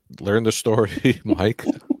 Learn the story, Mike.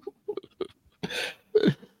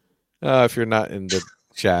 If you're not in the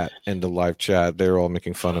chat, in the live chat, they're all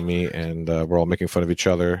making fun of me, and we're all making fun of each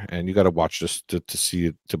other. And you got to watch this to see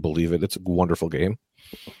it, to believe it. It's a wonderful game.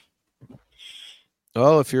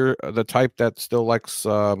 Well, if you're the type that still likes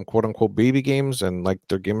quote unquote baby games and like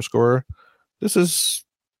their game score, this is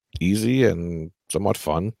easy and somewhat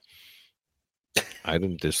fun. I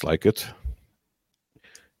didn't dislike it.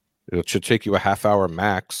 It should take you a half hour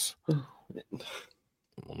max,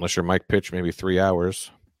 unless your mic pitch maybe 3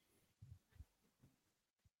 hours.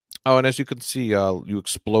 Oh, and as you can see, you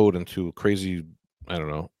explode into crazy. I don't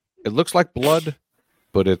know. It looks like blood,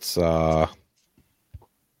 but it's. I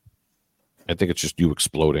think it's just you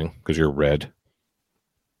exploding because you're red.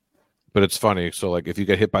 But it's funny. So, like, if you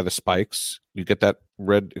get hit by the spikes, you get that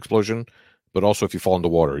red explosion. But also, if you fall into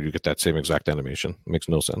water, you get that same exact animation. It makes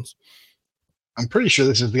no sense. I'm pretty sure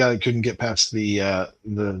this is the guy that couldn't get past the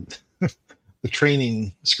the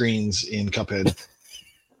training screens in Cuphead.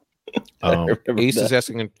 Ace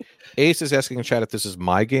is asking in chat if this is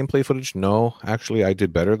my gameplay footage. No, actually, I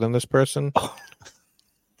did better than this person.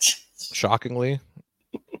 Shockingly,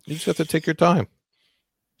 you just have to take your time.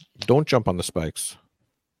 Don't jump on the spikes.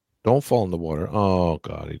 Don't fall in the water. Oh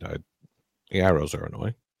God, he died. The arrows are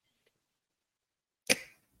annoying.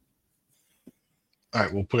 All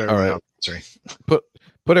right, we'll put everyone out. Sorry.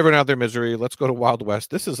 Put everyone out their misery. Let's go to Wild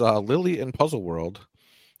West. This is Lily in Puzzle World.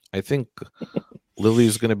 I think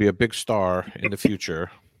Lily's going to be a big star in the future.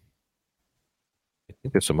 I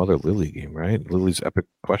think there's some other Lily game, right? Lily's Epic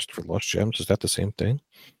Quest for Lost Gems. Is that the same thing?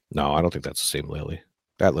 No, I don't think that's the same Lily.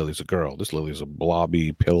 That Lily's a girl. This Lily's a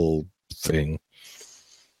blobby pill thing.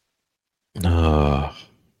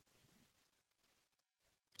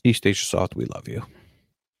 East Asia Soft, we love you.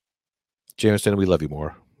 Jameson, we love you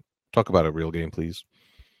more. Talk about a real game, please.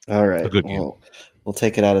 All right. We'll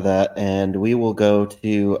take it out of that, and we will go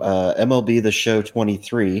to MLB The Show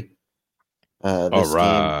 23. All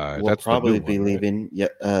right. We'll probably be leaving. Yeah,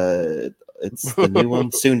 it's the new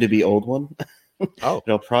one, soon to be old one.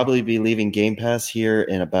 It'll probably be leaving Game Pass here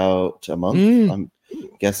in about a month. I'm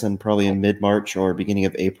guessing probably in mid-March or beginning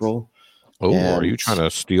of April. Oh, are you trying to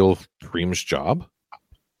steal Dream's job?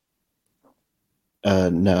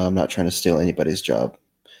 No, I'm not trying to steal anybody's job.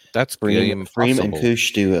 That's Freem and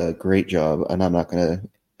Kush do a great job, and I'm not going to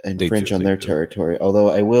infringe on their territory. Although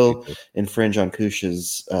I will infringe on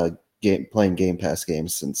Kush's playing Game Pass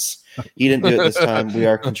games, since he didn't do it this time. We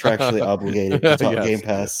are contractually obligated to talk Game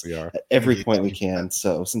Pass at every point we can.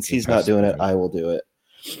 So since he's not doing it, I will do it.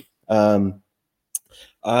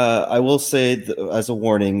 I will say, as a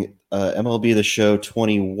warning, MLB The Show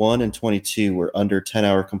 21 and 22 were under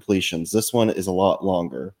 10-hour completions. This one is a lot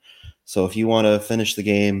longer. So if you want to finish the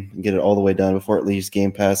game and get it all the way done before it leaves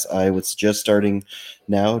Game Pass, I would suggest starting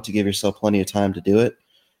now to give yourself plenty of time to do it.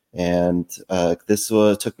 And this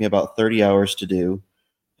took me about 30 hours to do.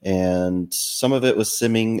 And some of it was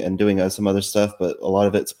simming and doing some other stuff, but a lot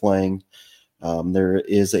of it's playing. There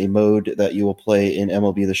is a mode that you will play in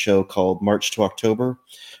MLB The Show called March to October,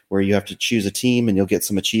 where you have to choose a team and you'll get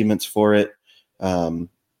some achievements for it.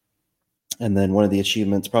 And then one of the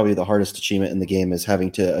achievements, probably the hardest achievement in the game, is having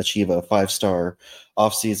to achieve a 5-star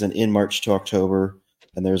off-season in March to October.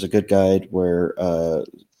 And there's a good guide where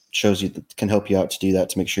shows you can help you out to do that,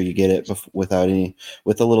 to make sure you get it with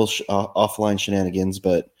a little offline shenanigans.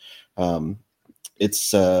 But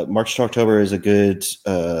it's March to October is a good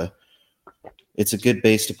it's a good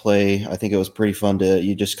base to play. I think it was pretty fun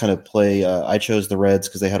you just kind of play. I chose the Reds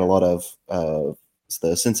because they had a lot of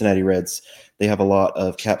the Cincinnati Reds. They have a lot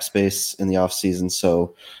of cap space in the off season.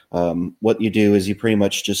 So what you do is you pretty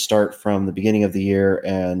much just start from the beginning of the year,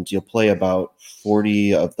 and you'll play about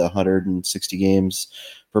 40 of the 160 games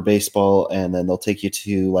for baseball. And then they'll take you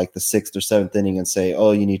to like the 6th or 7th inning and say,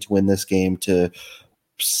 oh, you need to win this game to,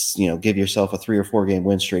 give yourself a 3 or 4 game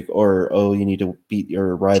win streak, or, oh, you need to beat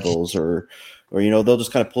your rivals, or, they'll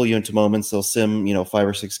just kind of pull you into moments. They'll sim, 5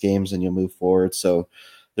 or 6 games and you'll move forward. So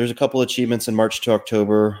there's a couple achievements in March to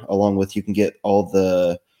October, along with you can get all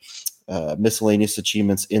the miscellaneous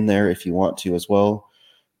achievements in there if you want to as well.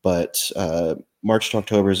 But March to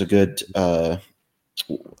October is a good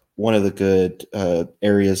one of the good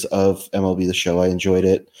areas of MLB The Show. I enjoyed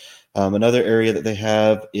it. Another area that they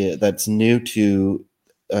have that's new to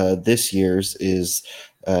this year's is,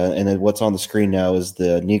 and then what's on the screen now is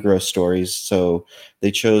the Negro stories. So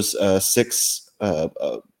they chose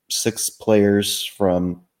 6 players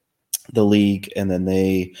from the league, and then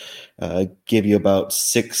they give you about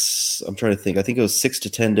six. I'm trying to think. I think it was 6 to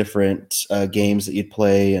 10 different games that you'd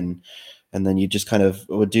play, and then you just kind of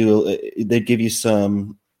would do. They'd give you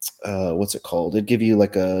some. What's it called? It'd give you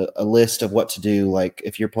like a list of what to do. Like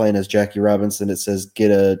if you're playing as Jackie Robinson, it says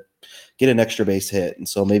get an extra base hit, and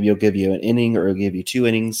so maybe it'll give you an inning or it'll give you 2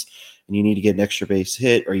 innings, and you need to get an extra base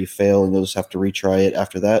hit, or you fail, and you'll just have to retry it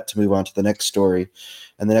after that to move on to the next story.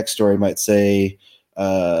 And the next story might say,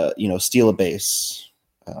 steal a base,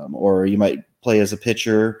 or you might play as a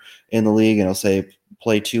pitcher in the league, and it'll say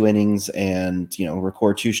play 2 innings and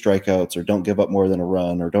record 2 strikeouts, or don't give up more than a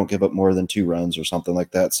run, or don't give up more than 2 runs, or something like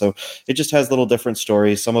that. So it just has little different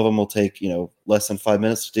stories. Some of them will take less than 5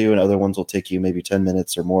 minutes to do, and other ones will take you maybe 10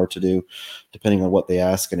 minutes or more to do, depending on what they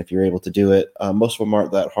ask and if you're able to do it. Most of them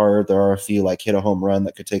aren't that hard. There are a few like hit a home run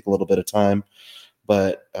that could take a little bit of time,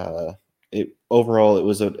 but overall it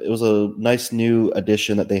was a nice new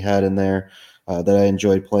addition that they had in there that I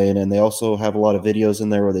enjoyed playing. And they also have a lot of videos in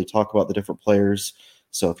there where they talk about the different players.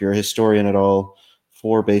 So if you're a historian at all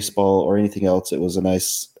for baseball or anything else, it was a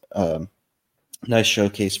nice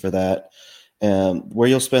showcase for that. Where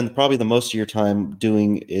you'll spend probably the most of your time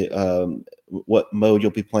doing it, what mode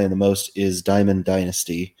you'll be playing the most is Diamond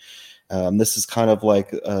Dynasty. This is kind of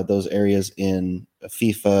like those areas in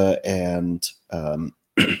FIFA and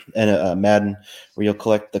Madden, where you'll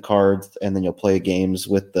collect the cards and then you'll play games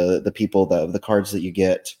with the people, the cards that you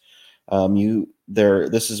get.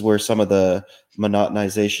 This is where some of the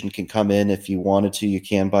monotonization can come in. If you wanted to, you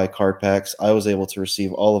can buy card packs. I was able to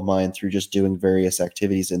receive all of mine through just doing various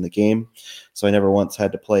activities in the game, so I never once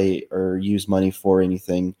had to play or use money for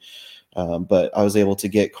anything. But I was able to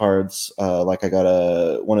get cards. Like I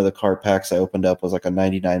got one of the card packs I opened up was like a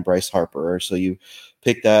 99 Bryce Harper. So you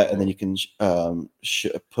pick that, and then you can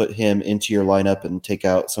put him into your lineup and take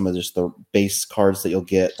out some of just the base cards that you'll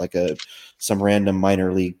get, like some random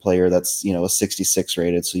minor league player that's a 66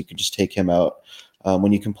 rated. So you can just take him out.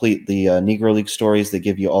 When you complete the Negro League stories, they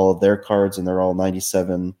give you all of their cards, and they're all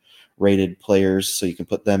 97 rated players, so you can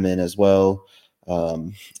put them in as well.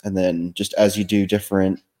 And then just as you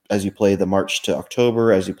play the March to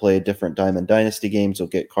October, as you play different Diamond Dynasty games, you'll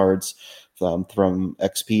get cards from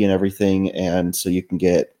XP and everything. And so you can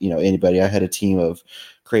get, anybody. I had a team of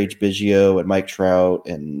Craig Biggio and Mike Trout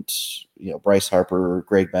and, Bryce Harper,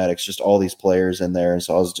 Greg Maddux, just all these players in there. And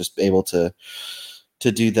so I was just able to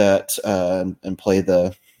do that and play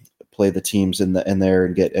the teams in there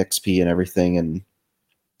and get XP and everything.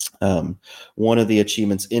 And one of the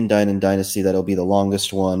achievements in Diamond Dynasty that'll be the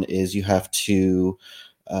longest one is you have to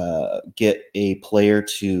get a player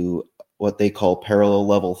to what they call parallel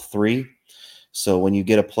level 3. So when you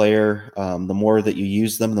get a player, the more that you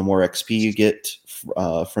use them, the more XP you get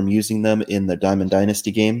from using them in the Diamond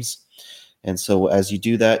Dynasty games. And so as you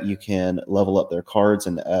do that, you can level up their cards,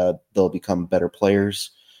 and they'll become better players.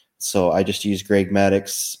 So I just used Greg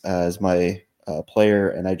Maddux as my player,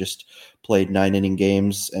 and I just played 9-inning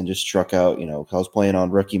games and just struck out, I was playing on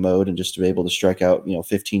rookie mode, and just to be able to strike out,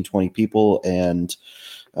 15, 20 people and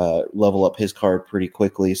level up his card pretty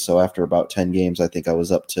quickly. So after about 10 games, I think I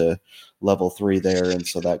was up to level 3 there. And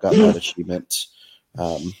so that got that achievement.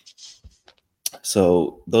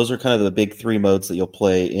 So those are kind of the big 3 modes that you'll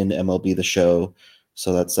play in MLB The Show.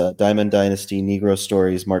 So that's Diamond Dynasty, Negro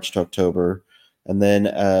Stories, March to October. And then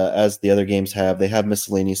as the other games they have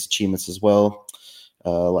miscellaneous achievements as well.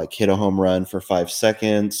 Like hit a home run for 5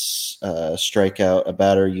 seconds, strike out a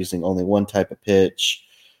batter using only one type of pitch,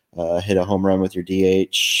 hit a home run with your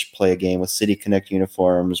DH, play a game with City Connect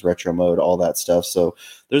uniforms, retro mode, all that stuff. So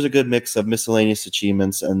there's a good mix of miscellaneous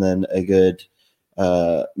achievements, and then a good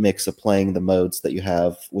mix of playing the modes that you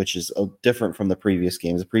have, which is different from the previous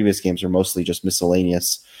games. The previous games are mostly just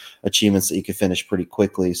miscellaneous achievements that you can finish pretty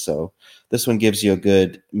quickly. So this one gives you a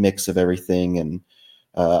good mix of everything, and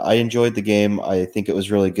I enjoyed the game. I think it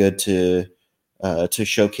was really good to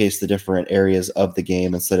showcase the different areas of the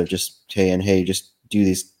game instead of just saying, hey, just do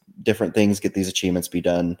these different things, get these achievements, be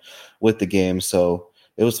done with the game. So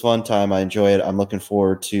it was a fun time. I enjoy it. I'm looking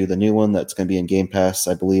forward to the new one that's going to be in Game Pass.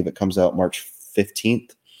 I believe it comes out March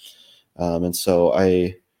 15th. And so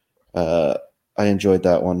I enjoyed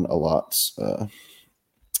that one a lot.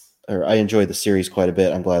 Or I enjoyed the series quite a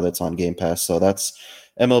bit. I'm glad that's on Game Pass. So that's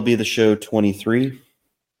MLB The Show 23.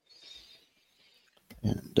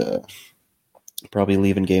 And probably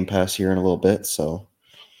leaving Game Pass here in a little bit. So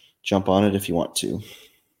jump on it if you want to.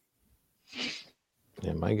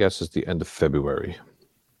 Yeah, my guess is the end of February.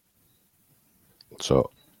 So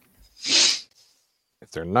if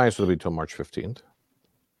they're nice, it'll be till March 15th.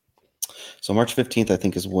 So March 15th, I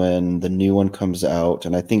think, is when the new one comes out.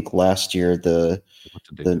 And I think last year,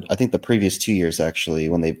 I think the previous 2 years, actually,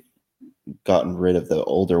 when they've gotten rid of the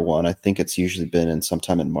older one, I think it's usually been in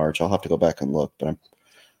sometime in March. I'll have to go back and look, but I'm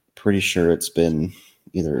pretty sure it's been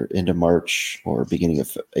either into March or beginning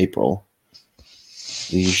of April.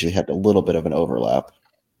 We usually had a little bit of an overlap,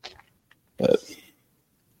 but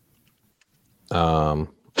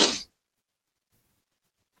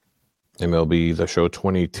MLB The Show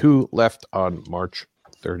 22 left on March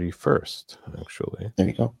 31st, actually. there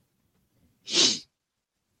you go.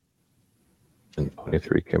 And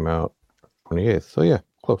 23 came out 28th. So, yeah,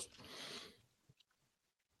 close.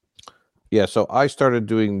 Yeah, so I started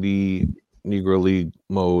doing the Negro League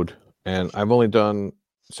mode, and I've only done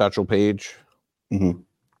Satchel Paige. Mm-hmm.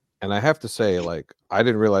 And I have to say, like, I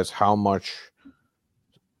didn't realize how much,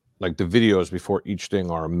 like, the videos before each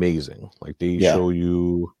thing are amazing. Like, they show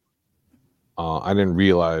you, I didn't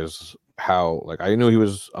realize how, like, I knew he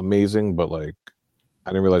was amazing, but, like,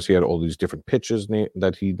 I didn't realize he had all these different pitches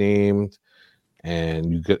that he named,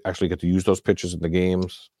 and you actually get to use those pitches in the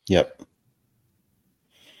games. Yep.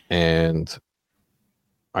 And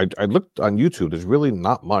I looked on YouTube. There's really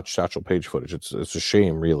not much Satchel Paige footage. It's a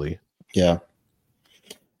shame, really. Yeah.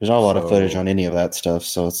 There's not a lot of footage on any of that stuff,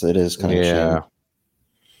 so it is kind of a shame.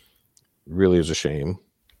 Really is a shame.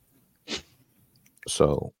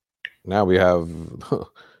 So now we have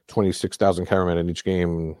 26,000 cameramen in each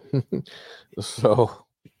game. So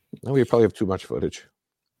now we probably have too much footage.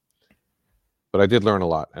 But I did learn a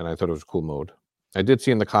lot, and I thought it was a cool mode. I did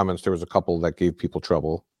see in the comments there was a couple that gave people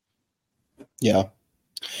trouble. Yeah.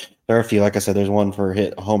 There are a few. Like I said, there's one for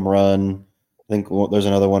hit home run. I think there's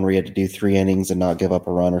another one where you had to do 3 innings and not give up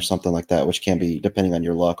a run or something like that, which can be, depending on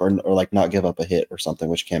your luck, or like not give up a hit or something,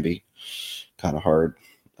 which can be kind of hard.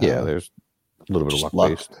 Yeah, there's a little bit of luck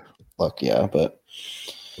based. Luck, yeah, but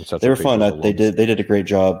they were fun. They did a great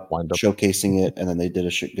job showcasing it, and then they did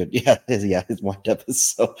a good. Yeah, his wind up is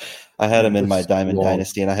so. I had him in my Diamond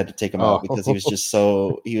Dynasty, and I had to take him out because he was just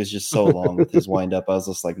so long with his wind up. I was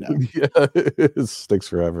just like, no, yeah, it sticks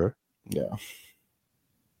forever. Yeah,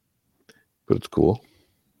 but it's cool.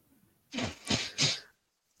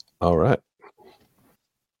 All right,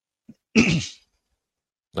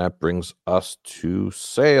 that brings us to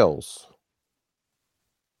sales.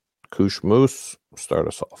 Koosh Moose, start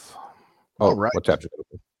us off. All right. What tab you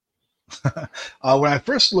got open? When I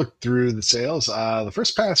first looked through the sales, the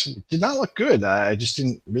first pass did not look good. I just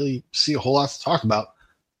didn't really see a whole lot to talk about.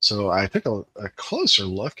 So I took a closer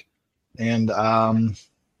look and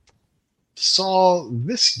saw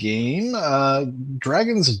this game,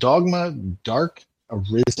 Dragon's Dogma Dark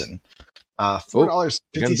Arisen. $4.50.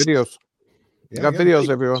 Videos. We got videos,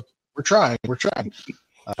 everyone. We're trying.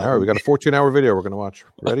 All right, we got a 14-hour video we're going to watch.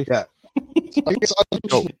 Ready? Yeah. I guess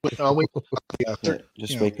I'll wait.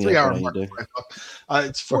 Just wake me 3 up. hour mark.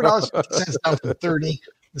 It's $4.50 down from $30.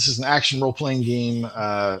 This is an action role-playing game,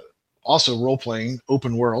 also role-playing,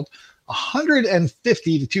 open world.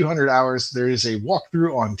 150 to 200 hours. There is a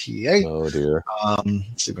walkthrough on TEA. Oh, dear.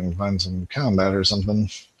 Let's see if we can find some combat or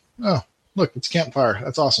something. Oh, look, it's campfire.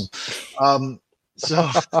 That's awesome. So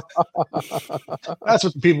that's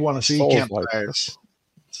what the people want to see, campfires.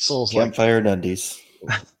 Souls Campfire Dundies.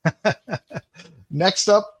 Next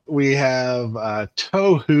up, we have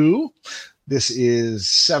Tohu. This is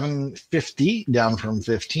 $7.50 down from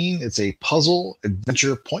 $15. It's a puzzle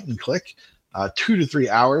adventure point and click, 2 to 3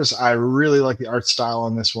 hours. I really like the art style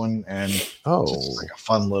on this one, and it's like a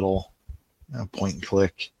fun little point and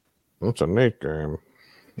click. It's a neat game.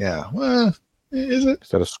 Yeah. Well, is it? Is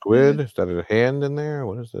that a squid? Is that a hand in there?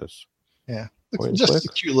 What is this? Yeah. It's just a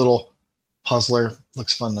cute little puzzler.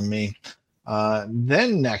 Looks fun to me.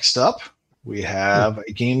 Then next up, we have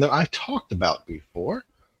a game that I talked about before.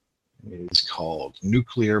 It is called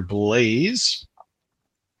Nuclear Blaze.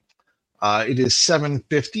 It is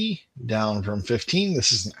 $7.50 down from $15.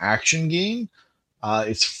 This is an action game.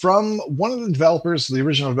 It's from one of the developers, the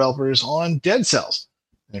original developers on Dead Cells.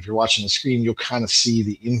 And if you're watching the screen, you'll kind of see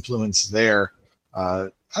the influence there. I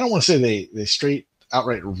don't want to say they straight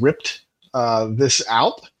outright ripped this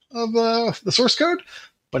out of the source code,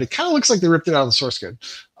 but it kind of looks like they ripped it out of the source code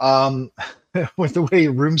with the way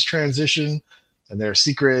rooms transition and their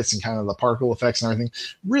secrets and kind of the particle effects and everything.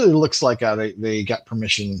 Really looks like they got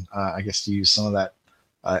permission, I guess, to use some of that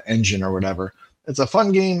engine or whatever. It's a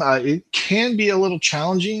fun game. It can be a little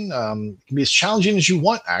challenging. It can be as challenging as you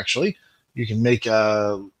want, actually. You can make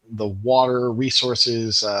the water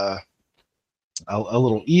resources a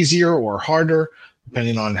little easier or harder,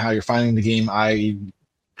 depending on how you're finding the game. I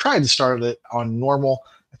tried to start it on normal.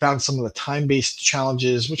 I found some of the time-based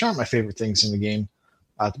challenges, which aren't my favorite things in the game,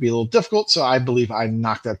 to be a little difficult. So I believe I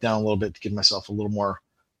knocked that down a little bit to give myself a little more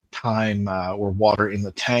time or water in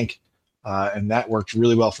the tank. And that worked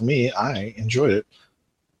really well for me. I enjoyed it.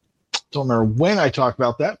 Don't remember when I talked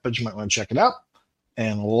about that, but you might want to check it out.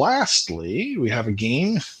 And lastly, we have a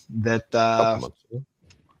game that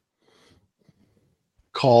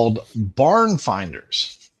called Barn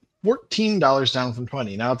Finders. $14 down from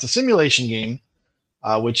 $20. Now it's a simulation game,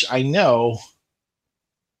 which I know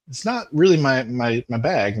it's not really my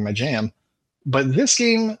bag, my jam. But this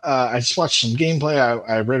game, I just watched some gameplay.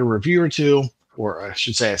 I read a review or two, or I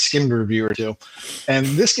should say, I skimmed a review or two, and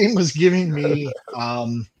this game was giving me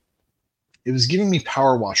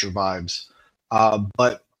Power Washer vibes,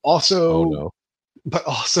 but also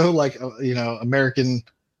like American.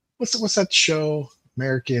 What's that show?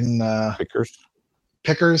 American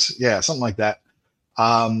Pickers, yeah, something like that.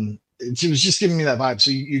 It was just giving me that vibe. So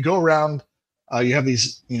you go around, you have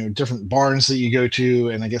these different barns that you go to,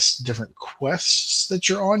 and I guess different quests that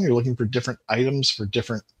you're on. You're looking for different items for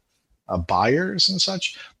different buyers and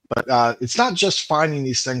such. But it's not just finding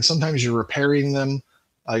these things. Sometimes you're repairing them.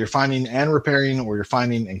 You're finding and repairing, or you're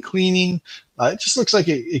finding and cleaning. It just looks like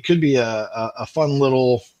it could be a fun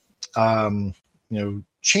little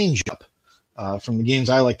change up from the games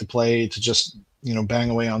I like to play to just bang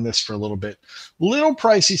away on this for a little bit. Little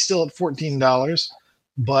pricey still at $14,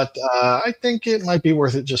 but I think it might be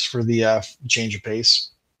worth it just for the change of pace.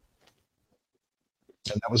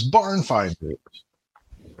 And that was Barn Finder.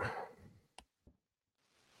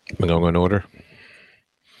 We're going in order.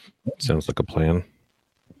 Sounds like a plan.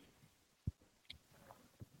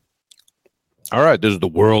 All right, this is the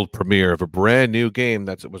world premiere of a brand new game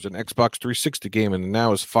that was an Xbox 360 game and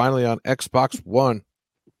now is finally on Xbox One.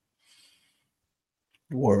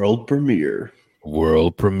 World premiere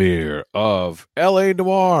of L.A.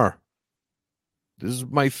 Noire. This is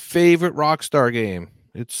my favorite Rockstar game.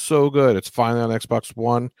 It's so good. It's finally on Xbox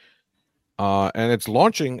One, and it's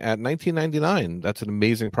launching at $19.99. That's an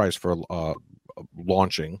amazing price for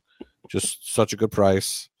launching. Just such a good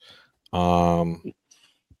price.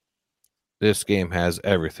 This game has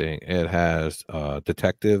everything. It has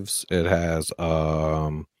detectives. It has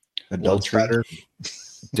adultery,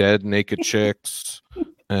 dead naked chicks.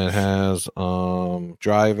 It has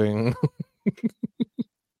driving.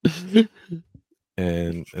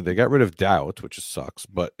 And they got rid of doubt, which sucks.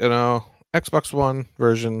 But Xbox One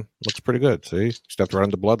version looks pretty good. See, you stepped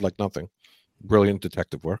around the blood like nothing. Brilliant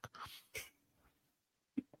detective work.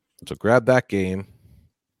 So grab that game.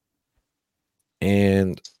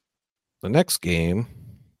 And the next game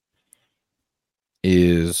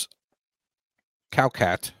is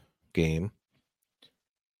Cowcat game,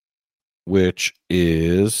 which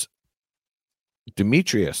is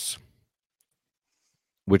Demetrius,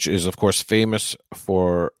 which is, of course, famous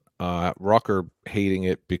for Rocker hating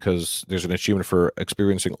it because there's an achievement for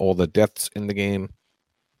experiencing all the deaths in the game,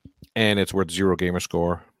 and it's worth 0 gamer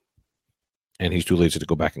score, and he's too lazy to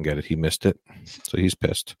go back and get it. He missed it, so he's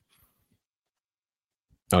pissed.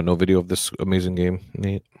 Oh, no video of this amazing game,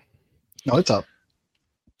 Nate? No, it's up.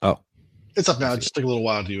 Oh. It's up now. It just took a little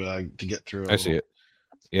while to get through. I see it.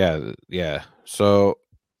 Yeah. So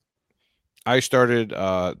I started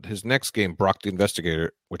his next game, Brock the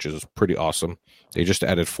Investigator, which is pretty awesome. They just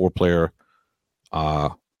added 4-player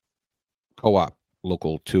co-op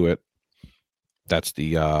local to it. That's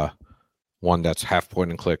the one that's half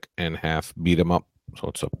point and click and half beat 'em up. So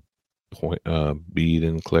it's a beat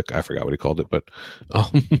and click. I forgot what he called it, but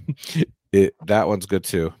that one's good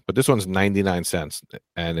too. But this one's 99 cents,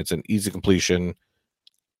 and it's an easy completion.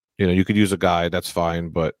 You could use a guide, that's fine,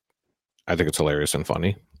 but I think it's hilarious and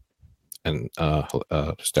funny and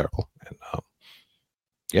hysterical. And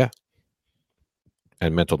yeah.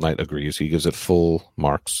 And Mental Knight agrees. He gives it full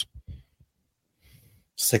marks.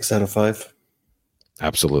 6 out of 5.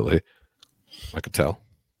 Absolutely. I could tell.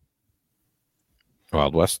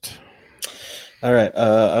 Wild West. All right.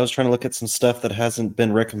 I was trying to look at some stuff that hasn't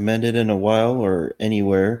been recommended in a while or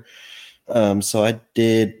anywhere. So I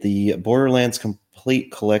did the Borderlands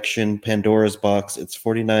Complete Collection Pandora's Box. It's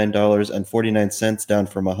 $49.49 down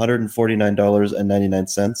from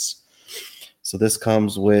 $149.99. So this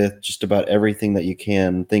comes with just about everything that you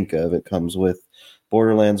can think of. It comes with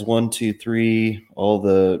Borderlands 1, 2, 3, all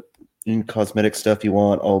the cosmetic stuff you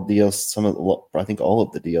want, all DLC, I think all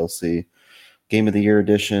of the DLC. Game of the Year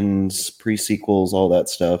editions, pre-sequels, all that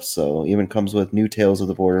stuff. So even comes with new Tales of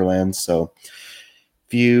the Borderlands. So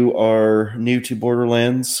if you are new to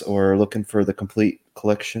Borderlands or looking for the complete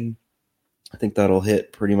collection, I think that'll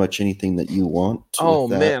hit pretty much anything that you want. Oh,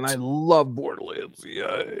 man, I love Borderlands.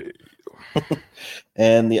 Yay.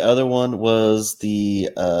 And the other one was the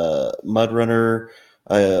Mud Runner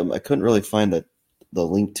I couldn't really find the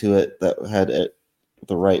link to it that had it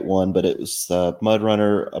the right one, but it was Mud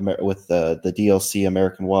Runner with the DLC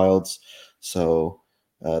American Wilds. So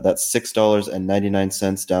that's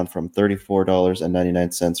 $6.99 down from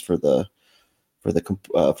 $34.99 for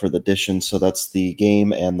the edition. So that's the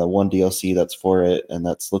game and the one DLC that's for it, and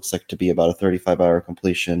that's looks like to be about a 35-hour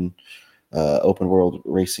completion open world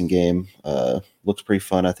racing game. Looks pretty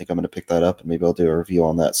fun. I think I'm going to pick that up, and maybe I'll do a review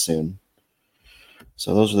on that soon.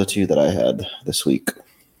 So those are the two that I had this week.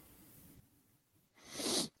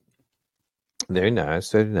 Very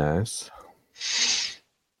nice. Very nice.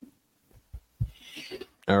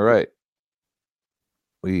 All right.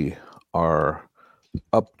 We are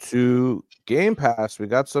up to Game Pass. We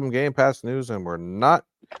got some Game Pass news, and we're not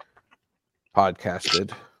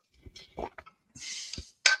podcasted.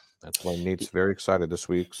 That's why Nate's very excited this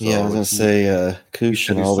week. So yeah, I was going to say, Kush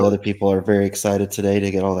and all the other people are very excited today to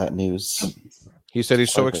get all that news. He said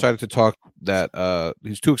he's so excited to talk that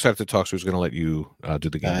he's too excited to talk, so he's going to let you do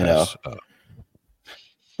the Game Pass.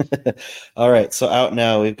 All right, so out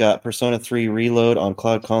now, we've got Persona 3 Reload on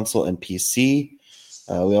Cloud Console and PC.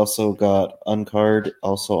 We also got Uncard,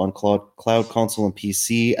 also on Cloud Console and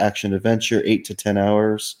PC, Action Adventure, 8 to 10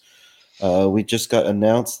 hours. We just got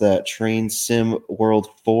announced that Train Sim World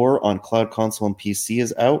 4 on Cloud Console and PC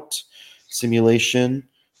is out. Simulation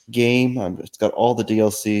game. It's got all the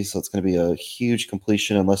DLC, so it's going to be a huge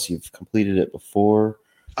completion unless you've completed it before.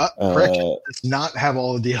 Correct. It does not have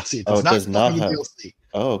all the DLC. It does not have DLC.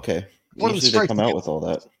 Oh, okay. One Usually they come out with all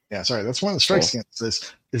that. Yeah, sorry. That's one of the strikes against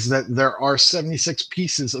this is that there are 76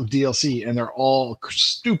 pieces of DLC, and they're all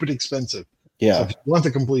stupid expensive. Yeah. So if you want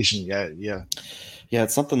the completion, yeah. Yeah,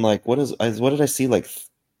 it's something like what did I see? Like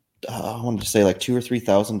I wanted to say like $2,000 or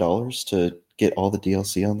 $3,000 to get all the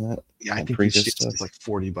DLC on that. Yeah, I think it's like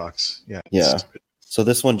 $40. Yeah. Yeah. So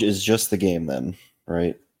this one is just the game then,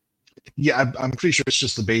 right? Yeah, I'm pretty sure it's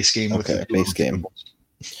just the base game. Okay, base game.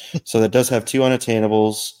 So that does have 2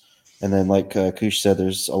 unattainables, and then like Kush said,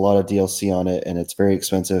 there's a lot of DLC on it, and it's very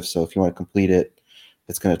expensive. So if you want to complete it,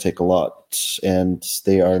 it's going to take a lot, and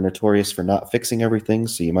they are notorious for not fixing everything.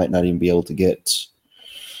 So you might not even be able to get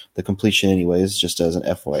the completion anyways, just as an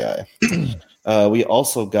FYI. We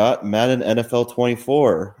also got Madden NFL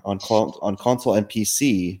 24 on console and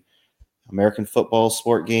PC. American football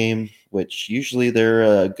sport game, which usually they're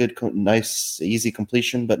a good, nice, easy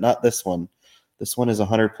completion, but not this one. This one is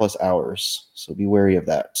 100+ hours, so be wary of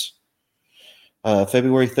that.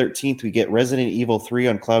 February 13th, we get Resident Evil 3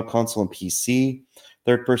 on Cloud Console and PC.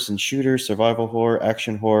 Third-person shooter, survival horror,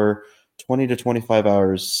 action horror, 20 to 25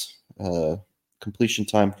 hours completion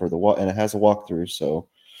time for and it has a walkthrough, so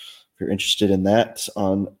if you're interested in that.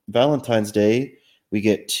 On Valentine's Day, we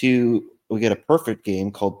get a perfect game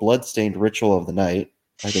called Bloodstained Ritual of the Night.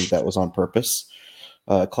 I think that was on purpose.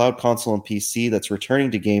 Cloud Console and PC that's returning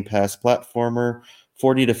to Game Pass, platformer,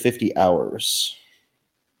 40 to 50 hours.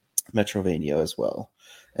 Metrovania as well.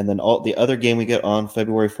 And then the other game we get on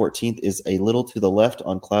February 14th is A Little to the Left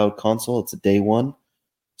on Cloud Console. It's a day one.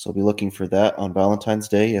 So I'll be looking for that on Valentine's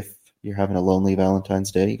Day. If you're having a lonely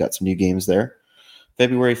Valentine's Day, you got some new games there.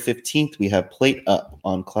 February 15th, we have Plate Up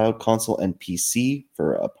on Cloud Console and PC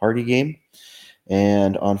for a party game.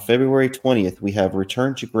 And on February 20th, we have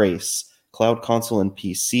Return to Grace, Cloud Console and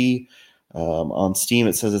PC. On Steam,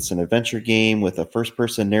 it says it's an adventure game with a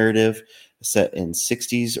first-person narrative set in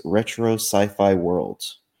 60s retro sci-fi world.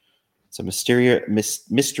 It's a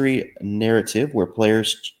mystery narrative where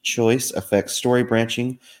players' choice affects story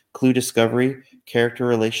branching, clue discovery, character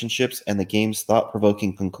relationships, and the game's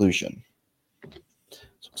thought-provoking conclusion. So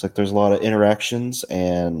it looks like there's a lot of interactions,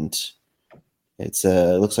 and it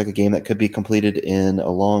looks like a game that could be completed in a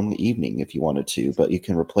long evening if you wanted to, but you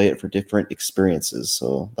can replay it for different experiences.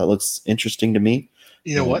 So that looks interesting to me.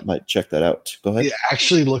 You know what? Might check that out. Go ahead. It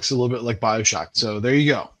actually looks a little bit like BioShock. So there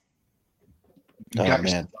you go. Oh,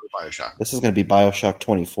 man. BioShock. This is going to be BioShock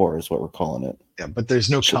 24 is what we're calling it. Yeah, but there's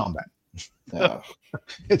no combat. Oh.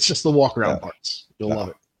 It's just the walk around parts. You'll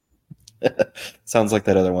love it. Sounds like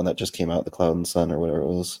that other one that just came out, The Cloud and Sun or whatever it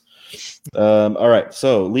was. All right,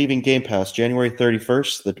 so leaving Game Pass January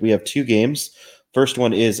 31st, that we have 2 games. First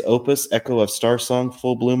one is Opus Echo of Starsong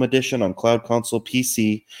Full Bloom Edition on Cloud Console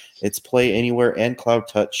PC. It's play anywhere and Cloud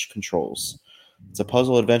Touch controls. It's a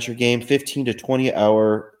puzzle adventure game, 15 to 20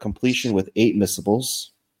 hour completion with 8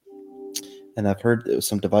 missables. And I've heard there was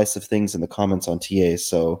some divisive things in the comments on TA,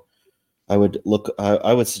 so I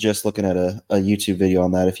would suggest looking at a YouTube video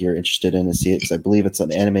on that if you're interested in and see it, because I believe it's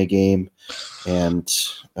an anime game, and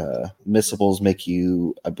missables make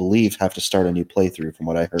you, I believe, have to start a new playthrough from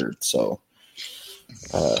what I heard. So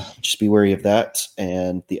Just be wary of that.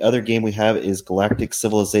 And the other game we have is Galactic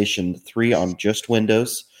Civilization 3 on just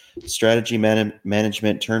Windows. Strategy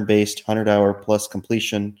management, turn-based, 100-hour plus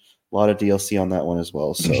completion. A lot of DLC on that one as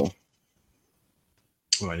well. So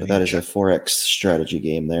but that is a 4X strategy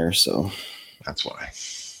game there. So that's why.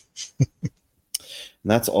 And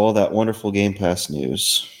that's all that wonderful Game Pass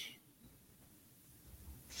news.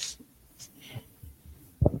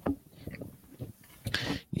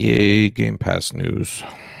 Yay, Game Pass news.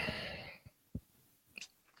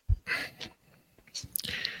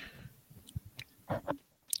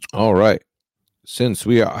 All right. Since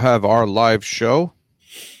we have our live show,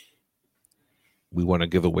 we want to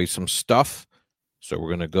give away some stuff. So we're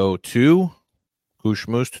going to go to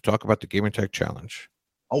Kushmoose to talk about the Gamertag Challenge.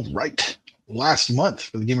 All right. Last month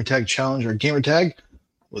for the Gamertag Challenge, our Gamertag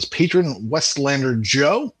was patron Westlander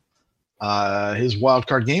Joe. His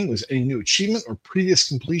wildcard game was any new achievement or previous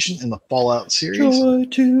completion in the Fallout series. Joy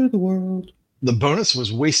to the world. The bonus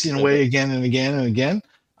was wasting away again and again and again.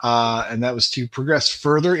 And that was to progress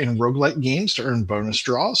further in roguelike games to earn bonus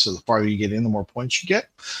draws. So the farther you get in, the more points you get.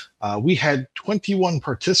 We had 21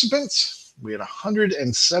 participants. We had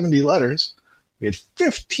 170 letters. We had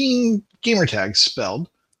 15 gamer tags spelled.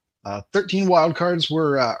 13 wildcards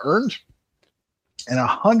were earned. And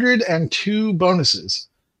 102 bonuses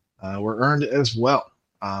were earned as well.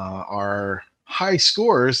 Our high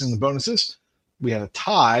scores in the bonuses, we had a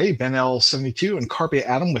tie, Ben L 72 and Carpe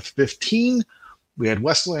Adam with 15. We had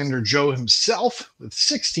Westlander Joe himself with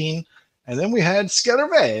 16. And then we had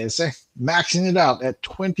Skelervez maxing it out at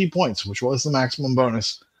 20 points, which was the maximum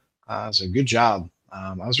bonus. So good job.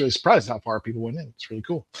 I was really surprised how far people went in. It's really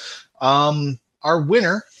cool. Our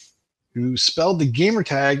winner, who spelled the gamer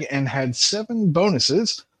tag and had 7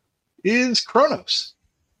 bonuses, is Kronos.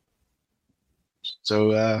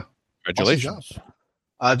 So congratulations.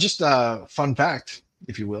 Awesome just a fun fact,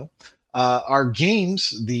 if you will. Our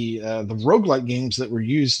games, the roguelike games that were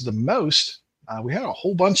used the most, we had a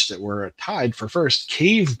whole bunch that were tied for first.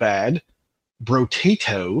 Cave Bad,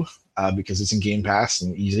 Brotato, because it's in Game Pass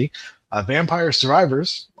and easy. Vampire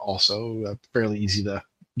Survivors, also fairly easy to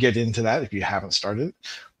get into that if you haven't started it.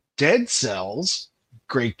 Dead Cells,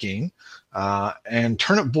 great game. And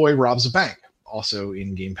Turnip Boy Robs a Bank, also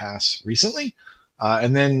in Game Pass recently.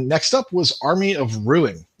 And then next up was Army of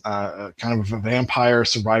Ruin, kind of a vampire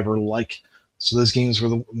survivor-like. So those games were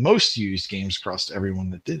the most used games across everyone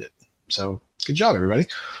that did it. So good job, everybody.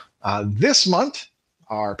 This month,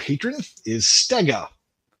 our patron is Stega.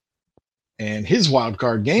 And his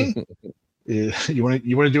wildcard game is, you want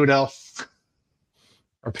to do it, Al?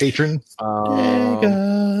 Our patron?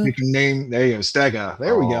 Patron name, there you go, Stega.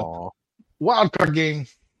 There we go. Wildcard game.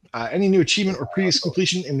 Any new achievement or previous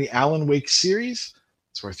completion in the Alan Wake series.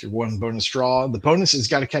 It's worth your 1 bonus draw. The bonus is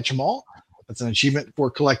got to catch them all. That's an achievement for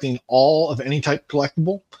collecting all of any type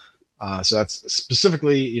collectible. So that's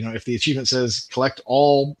specifically, if the achievement says collect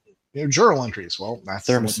all journal entries, well, that's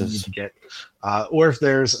what you need to get. Or if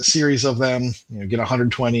there's a series of them, get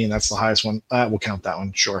 120, and that's the highest one. We'll count that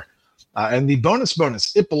one, sure. And the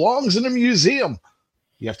bonus, it belongs in a museum.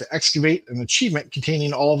 You have to excavate an achievement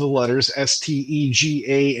containing all of the letters S, T, E, G,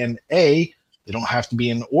 A, and A. They don't have to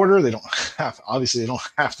be in order. They don't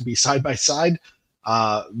have to be side by side.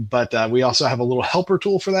 But we also have a little helper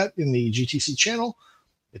tool for that in the GTC channel.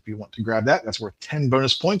 If you want to grab that, that's worth 10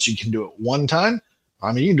 bonus points. You can do it one time.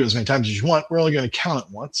 I mean, you can do it as many times as you want. We're only going to count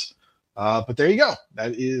it once. But there you go.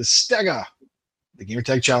 That is Stega, the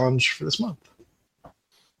Gamertag Challenge for this month.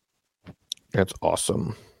 That's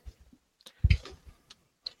awesome.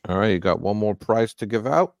 All right, you got one more prize to give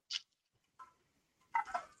out.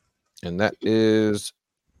 And that is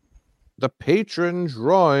the patron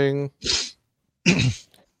drawing.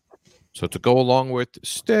 So to go along with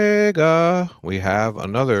Stega, we have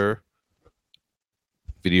another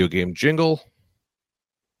video game jingle.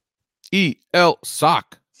 EL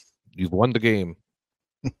Sock. You've won the game.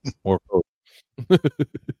 Or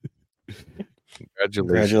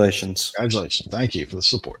Congratulations. Thank you for the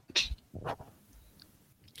support.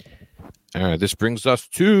 All right, this brings us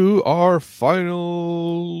to our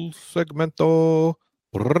final segmento,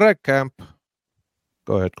 Rec Camp.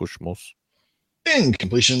 Go ahead, Kushmos. In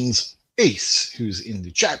completions, Ace, who's in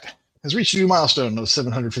the chat, has reached a new milestone of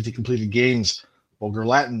 750 completed games. Vulgar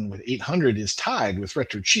Latin with 800 is tied with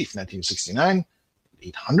Retro Chief 1969,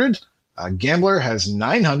 800. Gambler has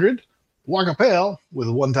 900. Wakapale with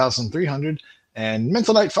 1,300. And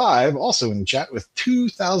Mental Knight 5 also in the chat with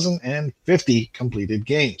 2,050 completed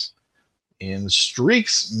games. In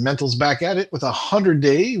streaks, Mental's back at it with a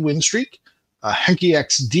 100-day win streak. Henky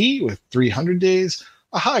XD with 300 days.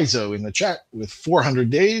 A Heizo in the chat with 400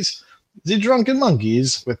 days. The Drunken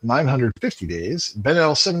Monkeys with 950 days,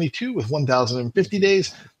 BenL72 with 1,050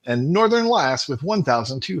 days, and Northern Lass with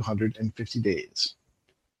 1,250 days.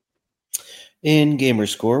 In gamer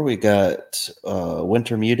score, we got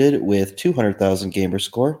Winter Muted with 200,000 gamer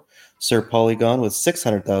score, Sir Polygon with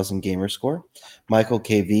 600,000 gamer score, Michael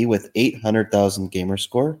KV with 800,000 gamer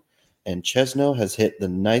score, and Chesno has hit the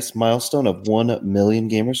nice milestone of 1 million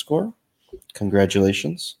gamer score.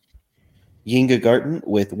 Congratulations. Yinga Garten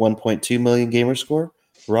with 1.2 million gamer score,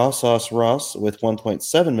 Raw Sauce Ross with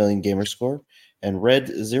 1.7 million gamer score, and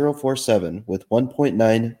Red047 with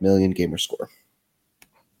 1.9 million gamer score.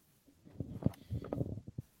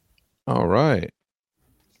 All right.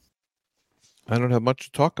 I don't have much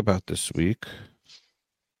to talk about this week.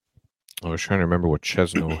 I was trying to remember what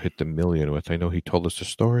Chesno hit the million with. I know he told us a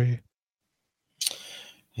story.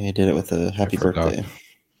 He did it with a happy birthday.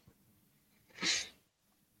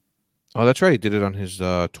 Oh, that's right. He did it on his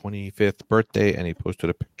 25th birthday, and he posted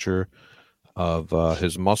a picture of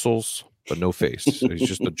his muscles, but no face. He's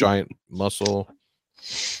just a giant muscle.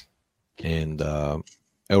 And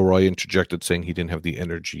Elroy interjected saying he didn't have the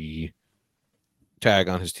energy tag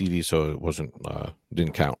on his TV, so it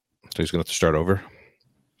didn't count. So he's going to have to start over.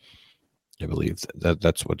 I believe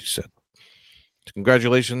that's what he said.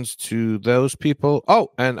 Congratulations to those people. Oh,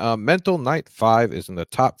 and Mental Night 5 is in the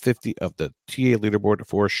top 50 of the TA leaderboard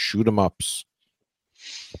for shoot 'em ups.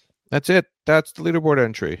 That's it. That's the leaderboard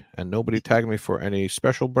entry. And nobody tagged me for any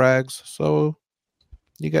special brags, so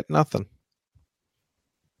you get nothing.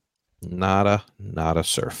 Nada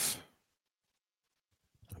surf.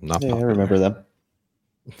 I'm not I remember them.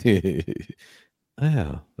 Yeah,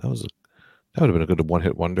 that would have been a good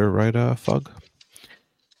one-hit wonder, right, Fug?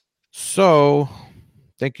 So,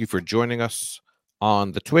 thank you for joining us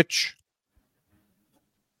on the Twitch.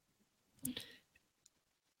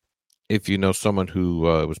 If you know someone who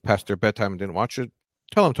was past their bedtime and didn't watch it,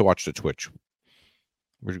 tell them to watch the Twitch.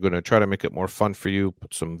 We're going to try to make it more fun for you,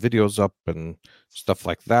 put some videos up and stuff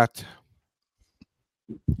like that.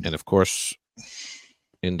 And of course,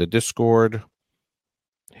 in the Discord,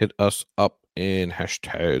 hit us up in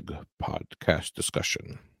 #podcast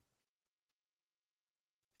discussion.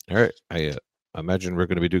 All right. I imagine we're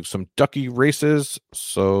going to be doing some ducky races,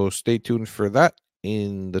 so stay tuned for that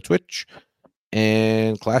in the Twitch.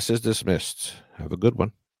 And class is dismissed. Have a good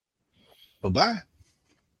one. Bye-bye.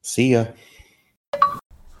 See ya.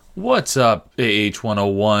 What's up,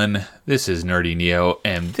 AH101? This is Nerdy Neo,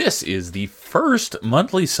 and this is the first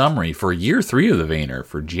monthly summary for Year 3 of the Vayner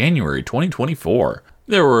for January 2024.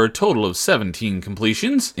 There were a total of 17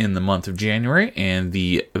 completions in the month of January, and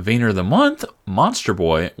the Vayner of the Month, Monster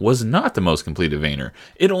Boy, was not the most completed Vayner.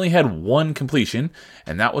 It only had one completion,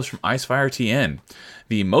 and that was from Icefire TN.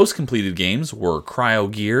 The most completed games were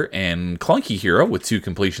Cryo Gear and Clunky Hero with 2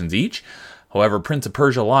 completions each. However, Prince of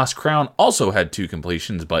Persia Lost Crown also had 2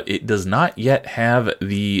 completions, but it does not yet have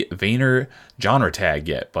the Vayner genre tag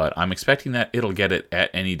yet, but I'm expecting that it'll get it at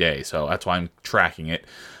any day, so that's why I'm tracking it.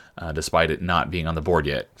 Despite it not being on the board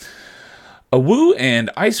yet. Awoo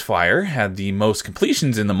and Icefire had the most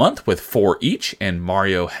completions in the month with 4 each, and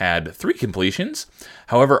Mario had 3 completions.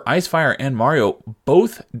 However, Icefire and Mario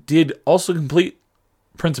both did also complete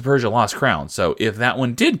Prince of Persia Lost Crown, so if that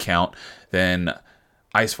one did count, then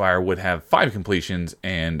Icefire would have 5 completions,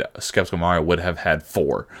 and Skeptical Mario would have had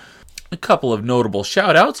 4. A couple of notable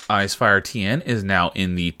shoutouts. Icefire TN is now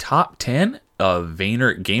in the top 10 of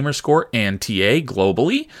Vayner Gamerscore and TA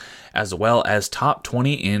globally, as well as top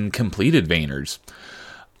 20 in completed Vayners.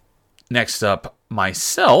 Next up,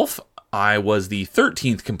 myself, I was the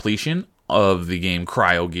 13th completion of the game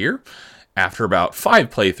Cryo Gear, after about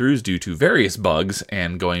 5 playthroughs due to various bugs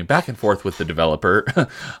and going back and forth with the developer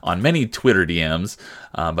on many Twitter DMs,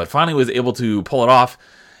 but finally was able to pull it off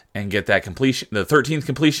and get that completion, the 13th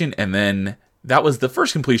completion, and then that was the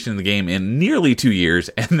first completion in the game in nearly 2 years,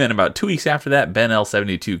 and then about 2 weeks after that,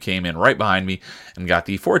 BenL72 came in right behind me and got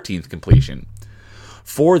the 14th completion.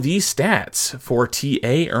 For these stats, for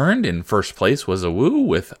TA earned, in first place was Awoo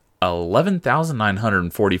with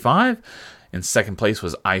 11,945, in second place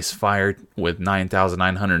was Icefire with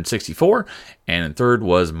 9,964, and in third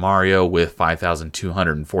was Mario with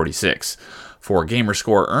 5,246. For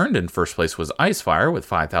Gamerscore earned, in first place was Icefire with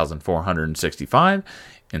 5,465,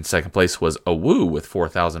 in second place was Awoo with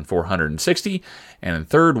 4,460, and in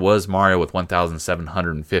third was Mario with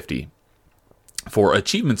 1,750. For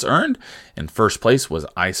achievements earned, in first place was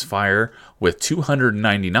Icefire with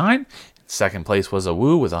 299, in second place was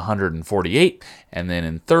Awoo with 148, and then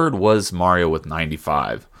in third was Mario with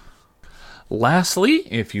 95. Lastly,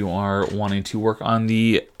 if you are wanting to work on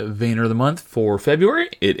the Vayner of the Month for February,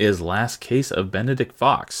 it is Last Case of Benedict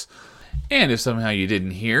Fox. And if somehow you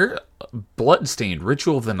didn't hear, Bloodstained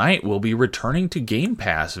Ritual of the Night will be returning to Game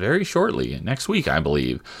Pass very shortly, next week, I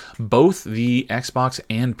believe. Both the Xbox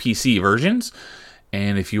and PC versions.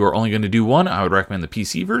 And if you are only going to do one, I would recommend the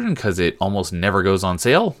PC version because it almost never goes on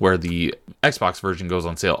sale, where the Xbox version goes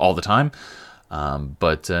on sale all the time.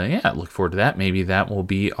 Yeah, look forward to that. Maybe that will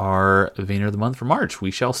be our Vayner of the Month for March.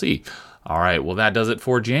 We shall see. All right, well, that does it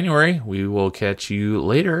for January. We will catch you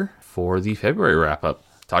later for the February wrap-up.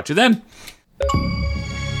 Talk to you then.